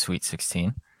in the Sweet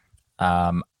 16.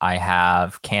 I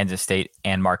have Kansas State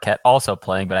and Marquette also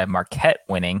playing, but I have Marquette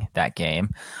winning that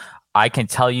game. I can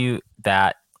tell you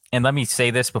that, and let me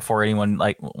say this before anyone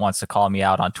wants to call me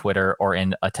out on Twitter or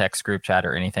in a text group chat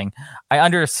or anything. I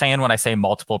understand when I say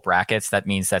multiple brackets, that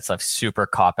means that's a super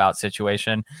cop-out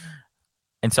situation.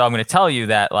 And so I'm going to tell you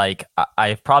that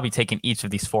I've probably taken each of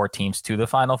these 4 teams to the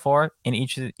Final Four in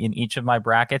each of my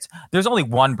brackets. There's only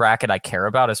one bracket I care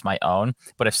about as my own.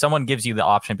 But if someone gives you the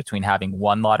option between having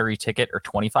 1 lottery ticket or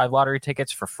 25 lottery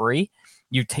tickets for free,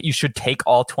 you should take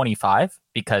all 25,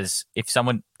 because if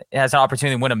someone has an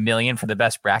opportunity to win $1 million for the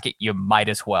best bracket, you might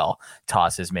as well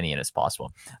toss as many in as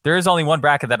possible. There is only one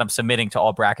bracket that I'm submitting to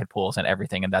all bracket pools and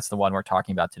everything, and that's the one we're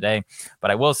talking about today. But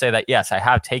I will say that, yes, I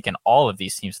have taken all of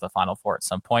these teams to the Final Four at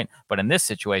some point. But in this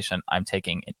situation, I'm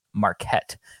taking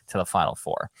Marquette to the Final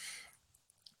Four.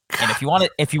 And if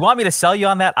you want me to sell you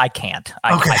on that, I can't.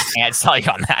 I can't sell you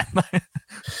on that.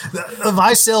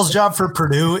 My sales job for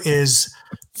Purdue is,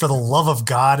 for the love of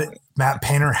God, Matt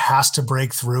Painter has to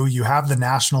break through. You have the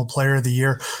National Player of the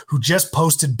Year who just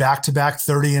posted back-to-back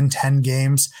 30 and 10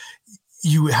 games.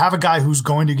 You have a guy who's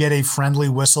going to get a friendly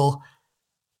whistle.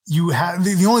 You have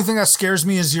the only thing that scares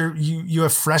me is you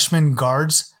have freshman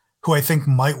guards who I think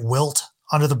might wilt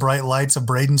under the bright lights of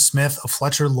Braden Smith, a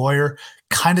Fletcher Lawyer.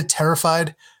 Kind of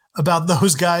terrified about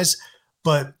those guys,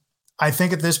 but I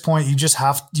think at this point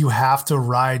you have to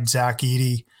ride Zach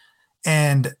Edey.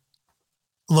 And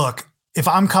look, if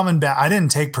I'm coming back, I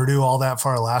didn't take Purdue all that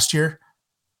far last year,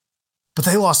 but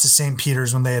they lost to St.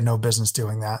 Peter's when they had no business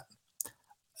doing that.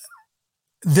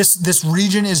 This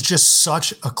region is just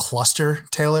such a cluster,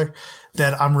 Taylor,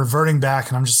 that I'm reverting back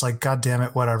and I'm just like, God damn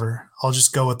it, whatever. I'll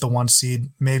just go with the 1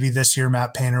 seed. Maybe this year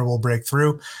Matt Painter will break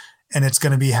through and it's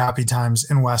going to be happy times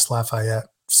in West Lafayette.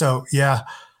 So yeah,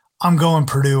 I'm going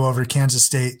Purdue over Kansas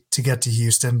State to get to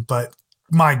Houston, but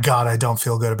my God, I don't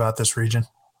feel good about this region.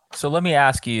 So let me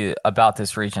ask you about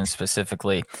this region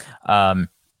specifically.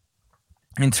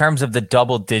 In terms of the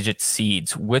double-digit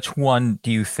seeds, which one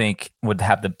do you think would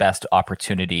have the best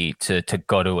opportunity to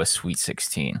go to a Sweet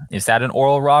 16? Is that an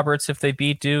Oral Roberts if they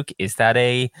beat Duke? Is that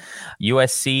a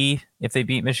USC if they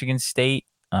beat Michigan State?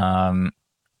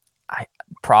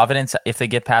 Providence if they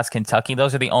get past Kentucky?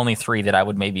 Those are the only 3 that I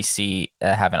would maybe see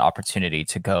have an opportunity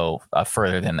to go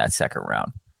further than that second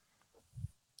round.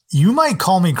 You might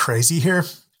call me crazy here,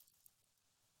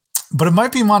 but it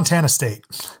might be Montana State.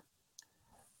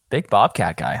 Big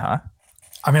Bobcat guy, huh?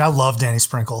 I mean, I love Danny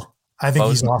Sprinkle. I think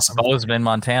he's awesome. Bozeman,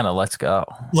 Montana. Let's go.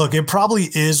 Look, it probably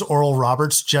is Oral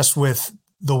Roberts just with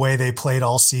the way they played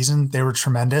all season. They were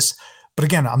tremendous. But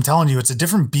again, I'm telling you, it's a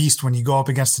different beast when you go up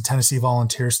against the Tennessee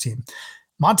Volunteers team.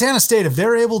 Montana State, if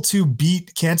they're able to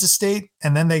beat Kansas State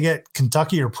and then they get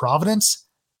Kentucky or Providence,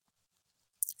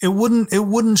 it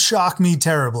wouldn't shock me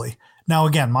terribly. Now,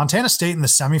 again, Montana State in the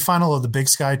semifinal of the Big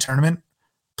Sky tournament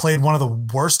played one of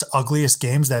the worst, ugliest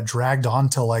games that dragged on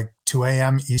till like 2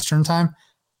 a.m. Eastern time,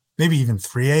 maybe even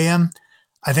 3 a.m.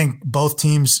 I think both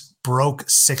teams broke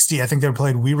 60. I think they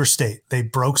played Weber State. They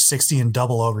broke 60 in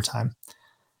double overtime.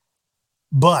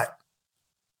 But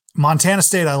Montana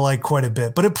State I like quite a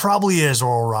bit, but it probably is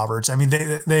Oral Roberts. I mean,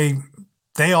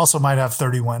 they also might have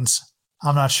 30 wins.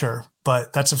 I'm not sure,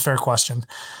 but that's a fair question.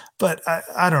 But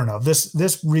I don't know.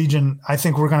 This region, I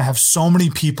think we're going to have so many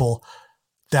people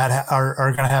that are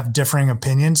going to have differing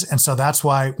opinions. And so that's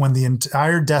why when the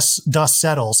entire dust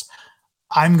settles,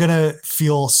 I'm going to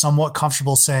feel somewhat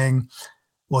comfortable saying,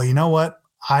 well, you know what?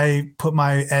 I put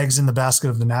my eggs in the basket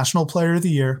of the National Player of the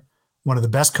Year, one of the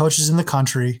best coaches in the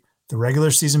country, the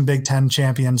regular season Big Ten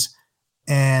champions,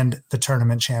 and the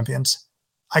tournament champions.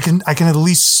 I can at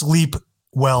least sleep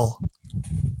well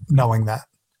knowing that.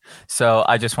 So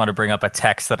I just want to bring up a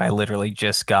text that I literally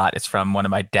just got. It's from one of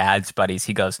my dad's buddies.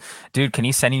 He goes, dude, can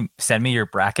you send me your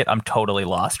bracket? I'm totally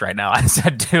lost right now. I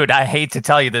said, dude, I hate to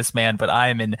tell you this, man, but I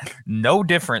am in no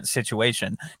different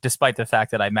situation, despite the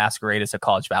fact that I masquerade as a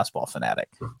college basketball fanatic.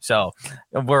 So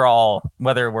we're all,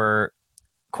 whether we're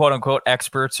quote unquote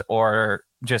experts or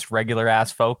just regular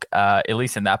ass folk, at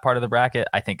least in that part of the bracket,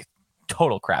 I think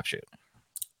total crapshoot.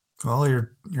 Well,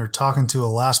 you're talking to a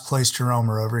last place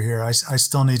Jeromer over here. I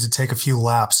still need to take a few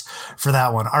laps for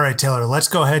that one. All right, Taylor, let's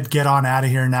go ahead, get on out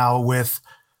of here now with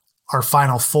our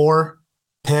final four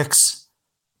picks,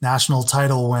 national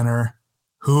title winner.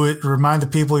 Remind the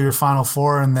people your final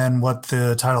four and then what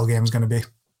the title game is going to be.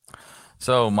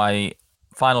 So my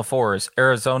final four is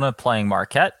Arizona playing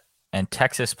Marquette and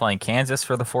Texas playing Kansas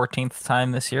for the 14th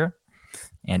time this year.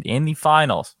 And in the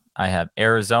finals, I have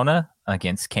Arizona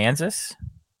against Kansas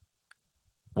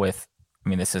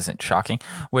this isn't shocking,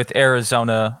 with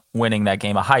Arizona winning that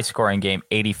game, a high-scoring game,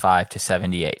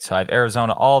 85-78. So I have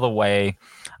Arizona all the way.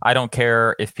 I don't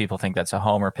care if people think that's a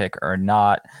homer pick or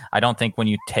not. I don't think when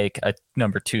you take a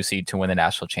number 2 seed to win the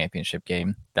national championship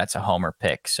game, that's a homer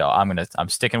pick. So I'm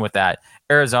sticking with that.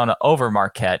 Arizona over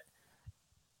Marquette,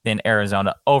 then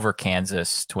Arizona over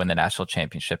Kansas to win the national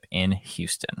championship in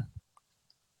Houston.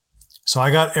 So I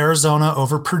got Arizona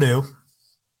over Purdue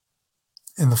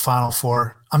in the Final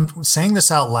Four. I'm saying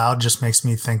this out loud just makes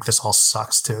me think this all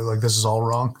sucks too. Like this is all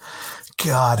wrong.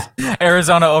 God.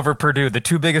 Arizona over Purdue, the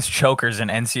two biggest chokers in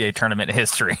NCAA tournament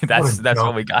history. That's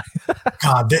what we got.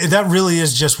 God, that really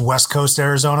is just West Coast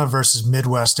Arizona versus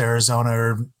Midwest Arizona,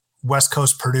 or West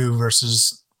Coast Purdue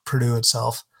versus Purdue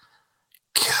itself.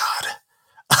 God.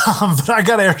 But I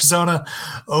got Arizona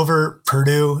over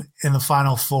Purdue in the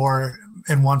Final Four,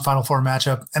 in one Final Four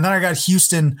matchup. And then I got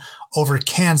Houston over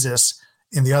Kansas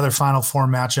in the other Final Four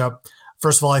matchup.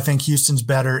 First of all, I think Houston's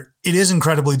better. It is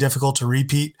incredibly difficult to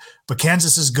repeat, but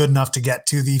Kansas is good enough to get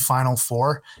to the Final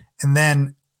Four. And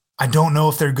then I don't know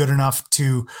if they're good enough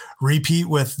to repeat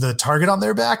with the target on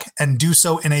their back and do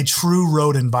so in a true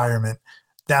road environment.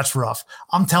 That's rough.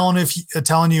 I'm telling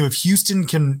you, if Houston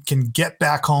can get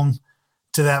back home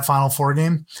to that Final Four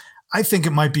game, I think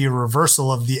it might be a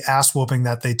reversal of the ass whooping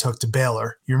that they took to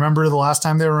Baylor. You remember the last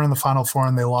time they were in the Final Four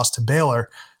and they lost to Baylor?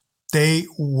 They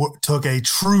took a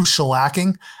true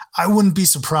shellacking. I wouldn't be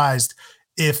surprised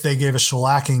if they gave a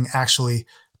shellacking actually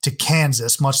to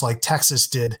Kansas, much like Texas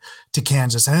did to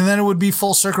Kansas. And then it would be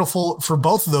full circle for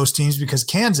both of those teams, because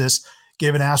Kansas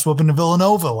gave an ass whooping to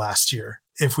Villanova last year,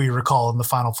 if we recall, in the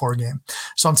Final Four game.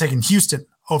 So I'm taking Houston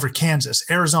over Kansas,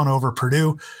 Arizona over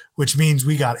Purdue, which means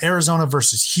we got Arizona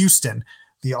versus Houston.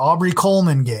 The Aubrey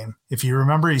Coleman game. If you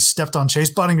remember, he stepped on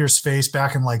Chase Buddinger's face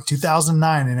back in like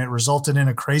 2009, and it resulted in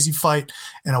a crazy fight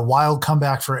and a wild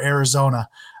comeback for Arizona.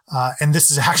 And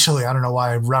this is actually, I don't know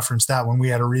why I referenced that when we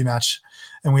had a rematch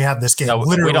and we had this game. No,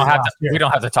 we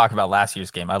don't have to talk about last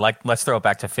year's game. Let's throw it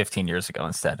back to 15 years ago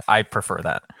instead. I prefer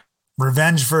that.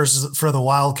 Revenge for the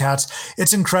Wildcats.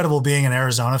 It's incredible being an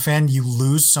Arizona fan. You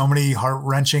lose so many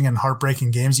heart-wrenching and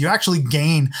heartbreaking games. You actually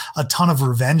gain a ton of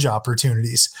revenge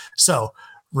opportunities. So,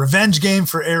 revenge game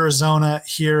for Arizona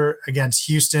here against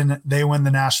Houston. They win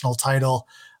the national title.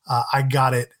 I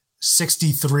got it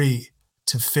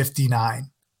 63-59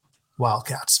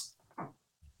 Wildcats.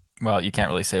 Well, you can't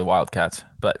really say Wildcats,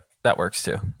 but that works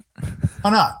too.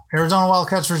 Why not? Arizona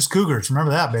Wildcats versus Cougars.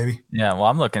 Remember that, baby. Yeah,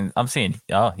 well, I'm seeing,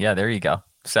 oh, yeah, there you go.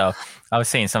 So I was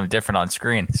seeing something different on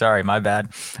screen. Sorry, my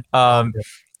bad. I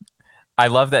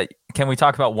love that. Can we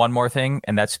talk about one more thing?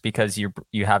 And that's because you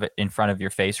have it in front of your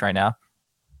face right now.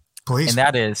 Please.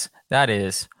 And that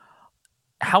is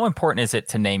how important is it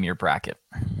to name your bracket?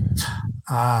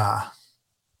 For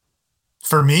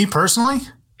me personally?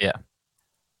 Yeah.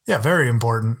 Yeah, very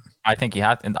important. I think you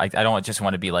have to. I don't just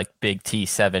want to be like Big T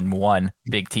 7-1,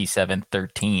 Big T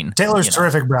 7-13. Taylor's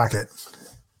terrific bracket.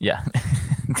 Yeah.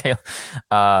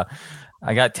 I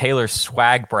got Taylor's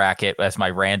swag bracket as my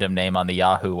random name on the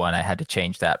Yahoo one. I had to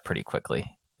change that pretty quickly,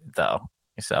 though.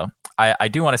 So I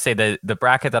do want to say that the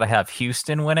bracket that I have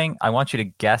Houston winning, I want you to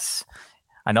guess.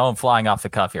 I know I'm flying off the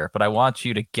cuff here, but I want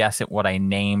you to guess at what I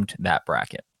named that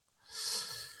bracket.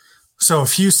 So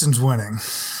if Houston's winning,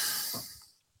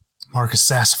 Marcus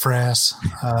Sassafras,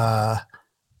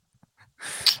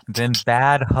 then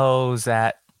Bad Hose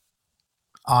at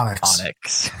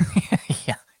Onyx.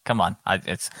 Yeah, come on.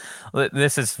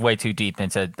 This is way too deep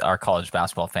into our college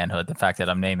basketball fanhood. The fact that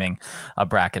I'm naming a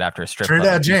bracket after a strip club.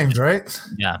 Trinidad James, right?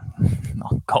 Yeah,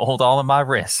 gold all in my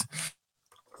wrists.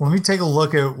 Let me take a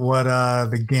look at what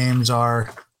the games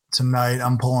are tonight.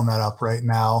 I'm pulling that up right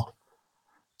now.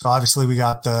 So obviously we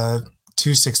got the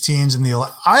 216s and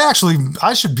the. I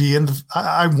should be in the.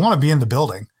 I want to be in the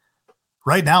building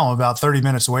right now. I'm about 30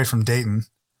 minutes away from Dayton.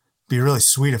 Be really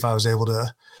sweet if I was able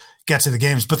to get to the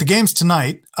games. But the games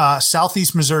tonight: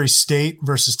 Southeast Missouri State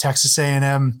versus Texas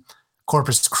A&M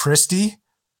Corpus Christi.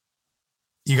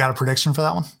 You got a prediction for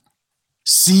that one?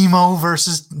 SEMO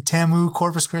versus TAMU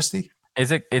Corpus Christi.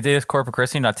 It is Corpus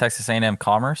Christi, not Texas A&M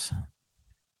Commerce?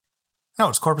 No,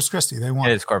 it's Corpus Christi. They won.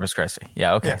 It is Corpus Christi.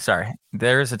 Yeah. Okay. Yeah. Sorry.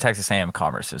 There is a Texas A&M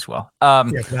Commerce as well.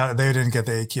 Yeah, they didn't get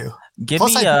the AQ.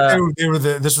 Plus, I think they were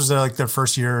this was like their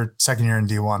second year in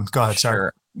D1. Go ahead. Sure.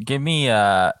 Sorry. Give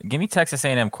me Texas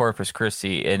A&M Corpus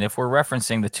Christi, and if we're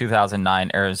referencing the 2009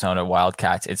 Arizona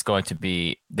Wildcats, it's going to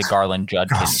be the Garland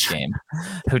Judkins game,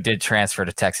 who did transfer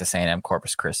to Texas A&M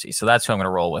Corpus Christi. So that's who I'm going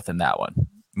to roll with in that one.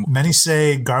 Many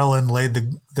say Garland laid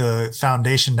the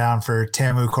foundation down for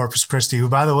TAMU Corpus Christi, who,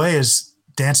 by the way, is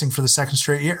dancing for the second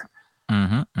straight year.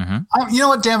 You know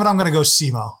what? Damn it, I'm going to go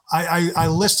SEMO. I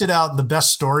listed out the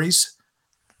best stories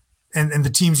and the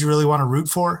teams you really want to root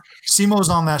for. SEMO's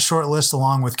on that short list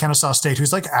along with Kennesaw State,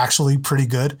 who's like actually pretty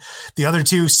good. The other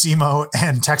two, SEMO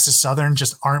and Texas Southern,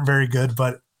 just aren't very good,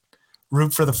 but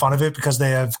root for the fun of it because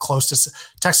they have close to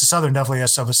Texas Southern definitely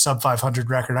has a sub 500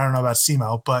 record. I don't know about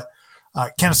SEMO, but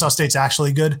Kennesaw State's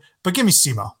actually good, but give me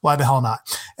SEMO. Why the hell not?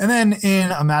 And then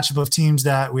in a matchup of teams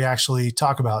that we actually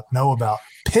know about,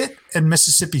 Pitt and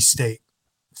Mississippi State.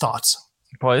 Thoughts?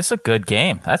 Boy, this is a good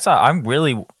game. I'm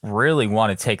really, really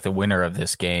want to take the winner of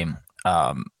this game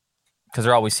because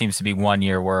there always seems to be one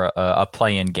year where a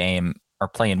play-in game or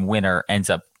play-in winner ends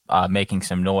up making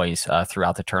some noise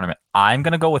throughout the tournament. I'm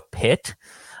going to go with Pitt.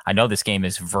 I know this game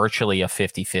is virtually a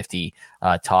 50-50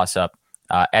 toss-up.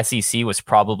 SEC was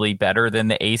probably better than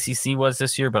the ACC was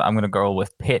this year, but I'm going to go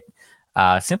with Pitt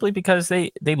simply because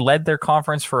they led their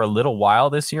conference for a little while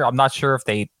this year. I'm not sure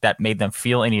if that made them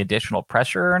feel any additional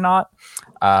pressure or not,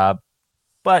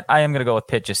 but I am going to go with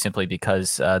Pitt just simply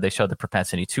because they showed the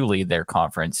propensity to lead their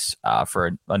conference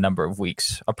for a number of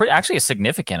weeks, actually a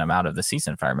significant amount of the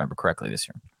season, if I remember correctly this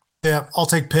year. Yeah, I'll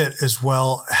take Pitt as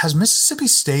well. Has Mississippi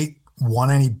State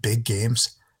won any big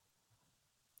games?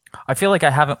 I feel like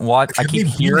I haven't watched. I keep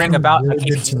hearing about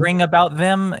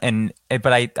them,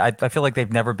 but I feel like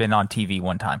they've never been on TV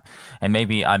one time, and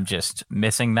maybe I'm just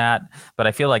missing that. But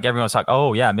I feel like everyone's like,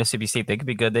 "Oh yeah, Mississippi State, they could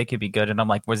be good, and I'm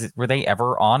like, were they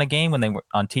ever on a game when they were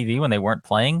on TV when they weren't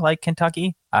playing like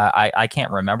Kentucky? I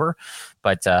can't remember,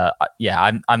 but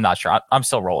yeah, I'm not sure. I'm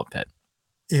still rolling Pitt.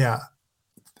 Yeah,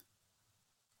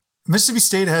 Mississippi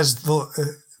State has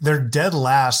they're dead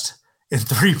last in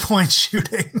 3-point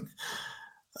shooting.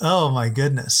 Oh my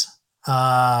goodness.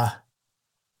 Yeah,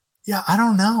 I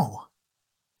don't know.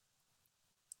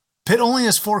 Pitt only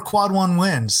has 4 quad 1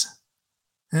 wins.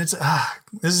 And it's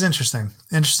this is interesting.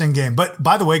 Interesting game. But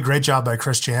by the way, great job by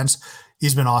Chris Jans.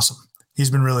 He's been awesome.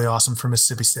 He's been really awesome for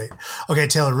Mississippi State. Okay,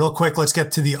 Taylor, real quick, let's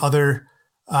get to the other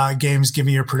games. Give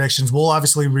me your predictions. We'll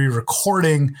obviously be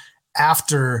recording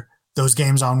after those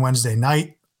games on Wednesday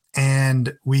night,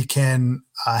 and we can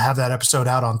have that episode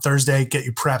out on Thursday, get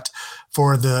you prepped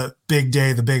for the big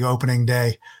day, the big opening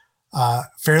day.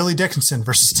 Fairleigh Dickinson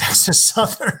versus Texas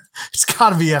Southern. It's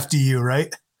got to be FDU,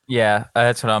 right? Yeah,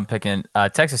 that's what I'm picking.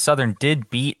 Texas Southern did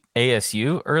beat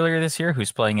ASU earlier this year,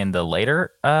 who's playing in the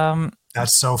later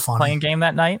that's so funny playing game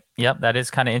that night. Yep, that is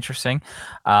kind of interesting.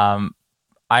 I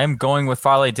am going with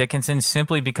Fairleigh Dickinson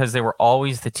simply because they were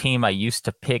always the team I used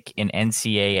to pick in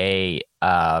NCAA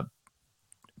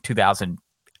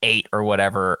 2008 or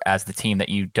whatever as the team that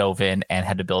you dove in and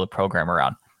had to build a program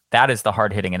around. That is the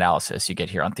hard-hitting analysis you get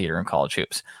here on Theater and College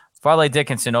Hoops. Fairleigh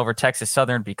Dickinson over Texas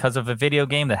Southern because of a video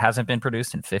game that hasn't been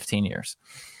produced in 15 years.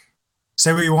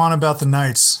 Say what you want about the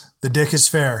Knights. The Dick is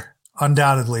fair.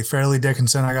 Undoubtedly. Fairleigh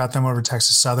Dickinson, I got them over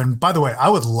Texas Southern. By the way, I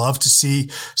would love to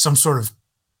see some sort of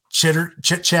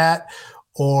chit-chat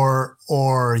or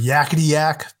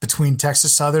yakety-yak between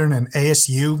Texas Southern and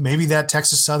ASU. Maybe that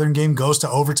Texas Southern game goes to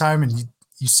overtime and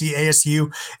you see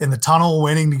ASU in the tunnel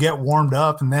waiting to get warmed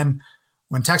up. And then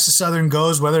when Texas Southern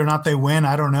goes, whether or not they win,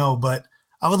 I don't know. But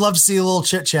I would love to see a little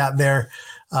chit-chat there,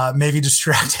 maybe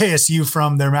distract ASU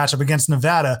from their matchup against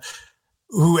Nevada,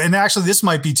 and actually this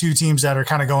might be two teams that are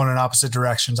kind of going in opposite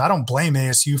directions. I don't blame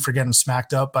ASU for getting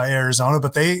smacked up by Arizona,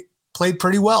 but they played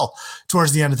pretty well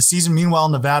towards the end of the season. Meanwhile,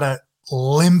 Nevada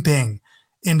limping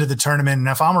into the tournament. And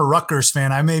if I'm a Rutgers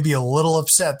fan, I may be a little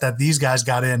upset that these guys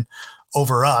got in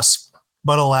over us.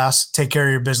 But alas, take care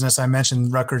of your business. I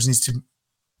mentioned Rutgers needs to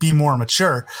be more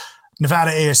mature.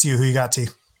 Nevada, ASU, who you got, T?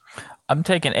 I'm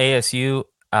taking ASU.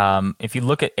 If you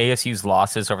look at ASU's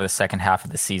losses over the second half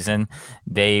of the season,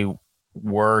 they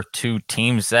were two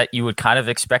teams that you would kind of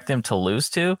expect them to lose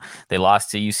to. They lost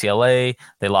to UCLA,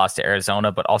 they lost to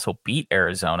Arizona, but also beat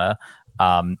Arizona.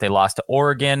 They lost to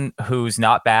Oregon, who's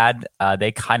not bad.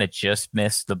 They kind of just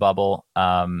missed the bubble,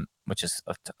 which is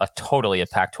a totally a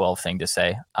Pac-12 thing to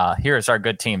say. Here's our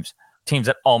good teams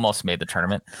that almost made the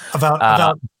tournament.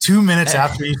 About 2 minutes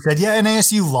after you said, yeah, and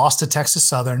ASU lost to Texas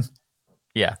Southern.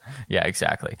 Yeah,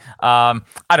 exactly.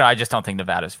 I just don't think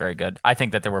Nevada is very good. I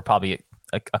think that there were probably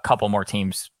a couple more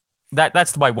teams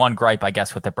that's my one gripe, I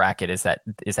guess, with the bracket is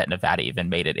that Nevada even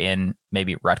made it in.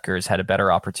 Maybe Rutgers had a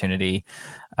better opportunity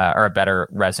or a better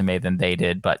resume than they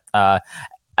did. But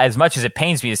as much as it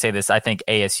pains me to say this, I think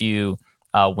ASU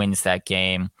wins that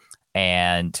game.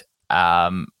 And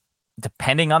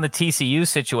depending on the TCU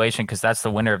situation, because that's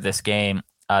the winner of this game,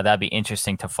 that'd be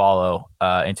interesting to follow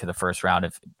into the first round.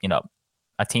 If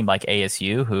a team like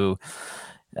ASU, who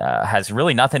has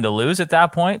really nothing to lose at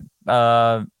that point,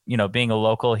 being a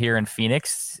local here in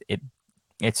Phoenix,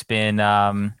 it's been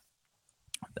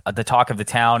the talk of the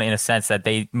town in a sense that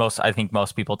I think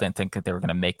most people didn't think that they were going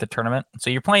to make the tournament. So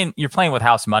you're playing with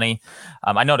house money.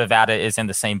 I know Nevada is in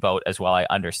the same boat as well. I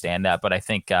understand that, but I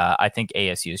think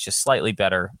ASU is just slightly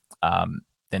better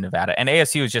than Nevada, and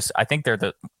ASU is just, I think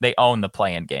they own the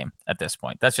play-in game at this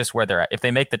point. That's just where they're at. If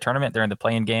they make the tournament, they're in the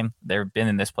play-in game. They've been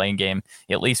in this play-in game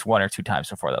at least one or two times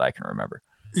before that I can remember.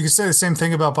 You could say the same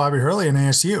thing about Bobby Hurley and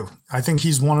ASU. I think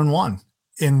he's 1-1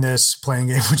 in this playing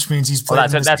game, which means he's playing.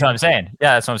 Well, that's what I'm saying.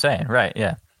 Yeah, that's what I'm saying. Right.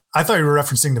 Yeah. I thought you were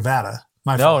referencing Nevada.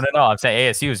 No. I'm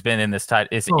saying ASU has been in this title.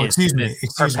 Excuse me.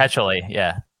 Perpetually.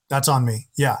 Yeah. That's on me.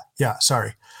 Yeah.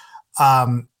 Sorry. A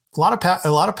lot of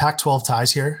Pac-12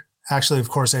 ties here. Actually, of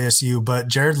course, ASU, but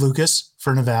Jared Lucas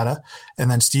for Nevada, and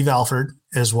then Steve Alford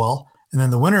as well. And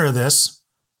then the winner of this,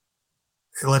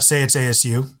 let's say it's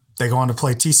ASU. They go on to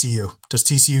play TCU. Does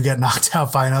TCU get knocked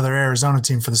out by another Arizona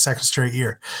team for the second straight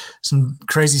year? Some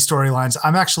crazy storylines.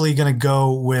 I'm actually going to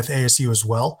go with ASU as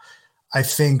well. I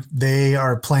think they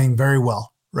are playing very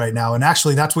well right now. And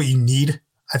actually, that's what you need,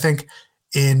 I think,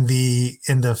 in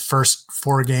the first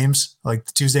four games, like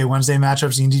the Tuesday, Wednesday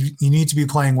matchups. You need to be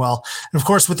playing well. And of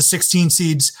course, with the 16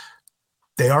 seeds,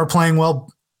 they are playing well,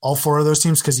 all four of those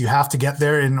teams, because you have to get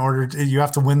there you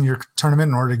have to win your tournament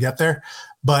in order to get there.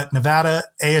 But Nevada,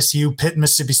 ASU, Pitt,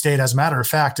 Mississippi State, as a matter of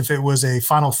fact, if it was a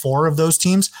Final Four of those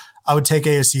teams, I would take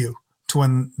ASU to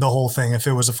win the whole thing if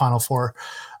it was a Final Four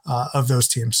of those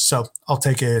teams. So I'll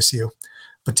take ASU.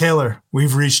 But Taylor,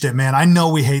 we've reached it, man. I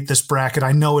know we hate this bracket.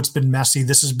 I know it's been messy.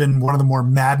 This has been one of the more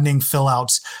maddening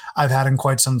fill-outs I've had in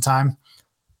quite some time.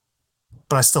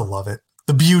 But I still love it.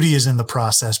 The beauty is in the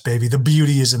process, baby. The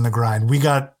beauty is in the grind. We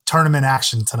got tournament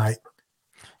action tonight.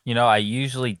 I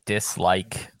usually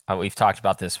dislike, we've talked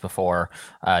about this before,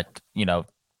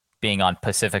 being on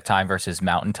Pacific time versus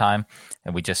Mountain time.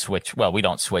 And we just switch. Well, we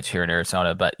don't switch here in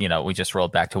Arizona, but, we just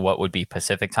rolled back to what would be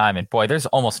Pacific time. And boy, there's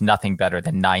almost nothing better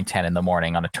than 9-10 in the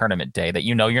morning on a tournament day that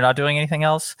you're not doing anything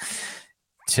else,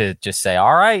 to just say,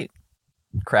 all right,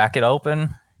 crack it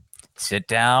open, sit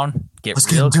down,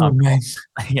 let's real comfortable.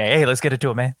 Yeah, hey, let's get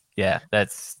into it, man. Yeah,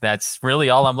 that's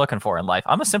really all I'm looking for in life.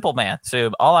 I'm a simple man,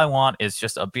 so all I want is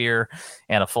just a beer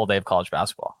and a full day of college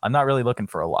basketball. I'm not really looking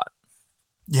for a lot.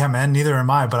 Yeah, man, neither am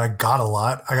I, but I got a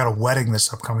lot. I got a wedding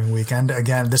this upcoming weekend.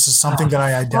 Again, this is something that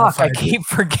I identified. I keep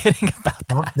forgetting about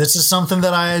that. This is something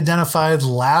that I identified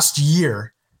last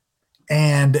year,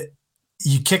 and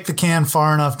you kick the can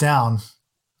far enough down.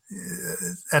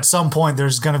 At some point,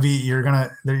 there's not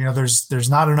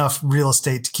enough real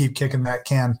estate to keep kicking that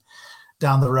can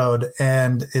down the road,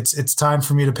 and it's time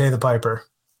for me to pay the piper.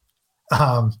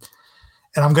 And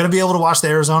I'm going to be able to watch the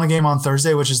Arizona game on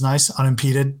Thursday, which is nice,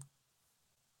 unimpeded.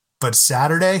 But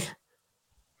Saturday,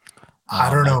 I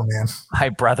don't know, man. My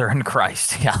brother in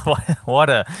Christ. Yeah.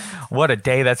 What a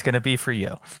day that's going to be for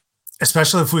you.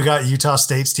 Especially if we got Utah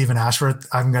State, Stephen Ashworth.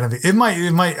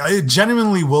 It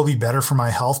genuinely will be better for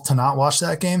my health to not watch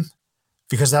that game,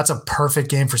 because that's a perfect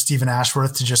game for Stephen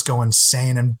Ashworth to just go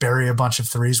insane and bury a bunch of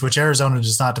threes, which Arizona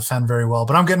does not defend very well.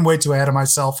 But I'm getting way too ahead of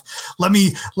myself. Let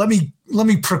me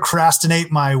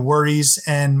procrastinate my worries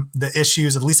and the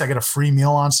issues. At least I get a free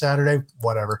meal on Saturday,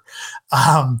 whatever.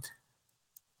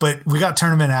 But we got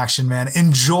tournament action, man.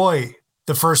 Enjoy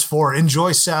the first four.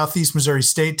 Enjoy Southeast Missouri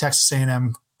State, Texas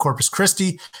A&M, Corpus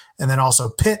Christi, and then also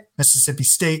Pitt, Mississippi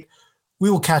State. We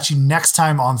will catch you next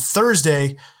time on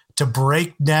Thursday to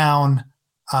break down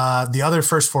the other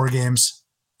first four games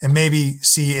and maybe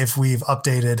see if we've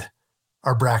updated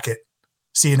our bracket.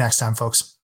 See you next time, folks.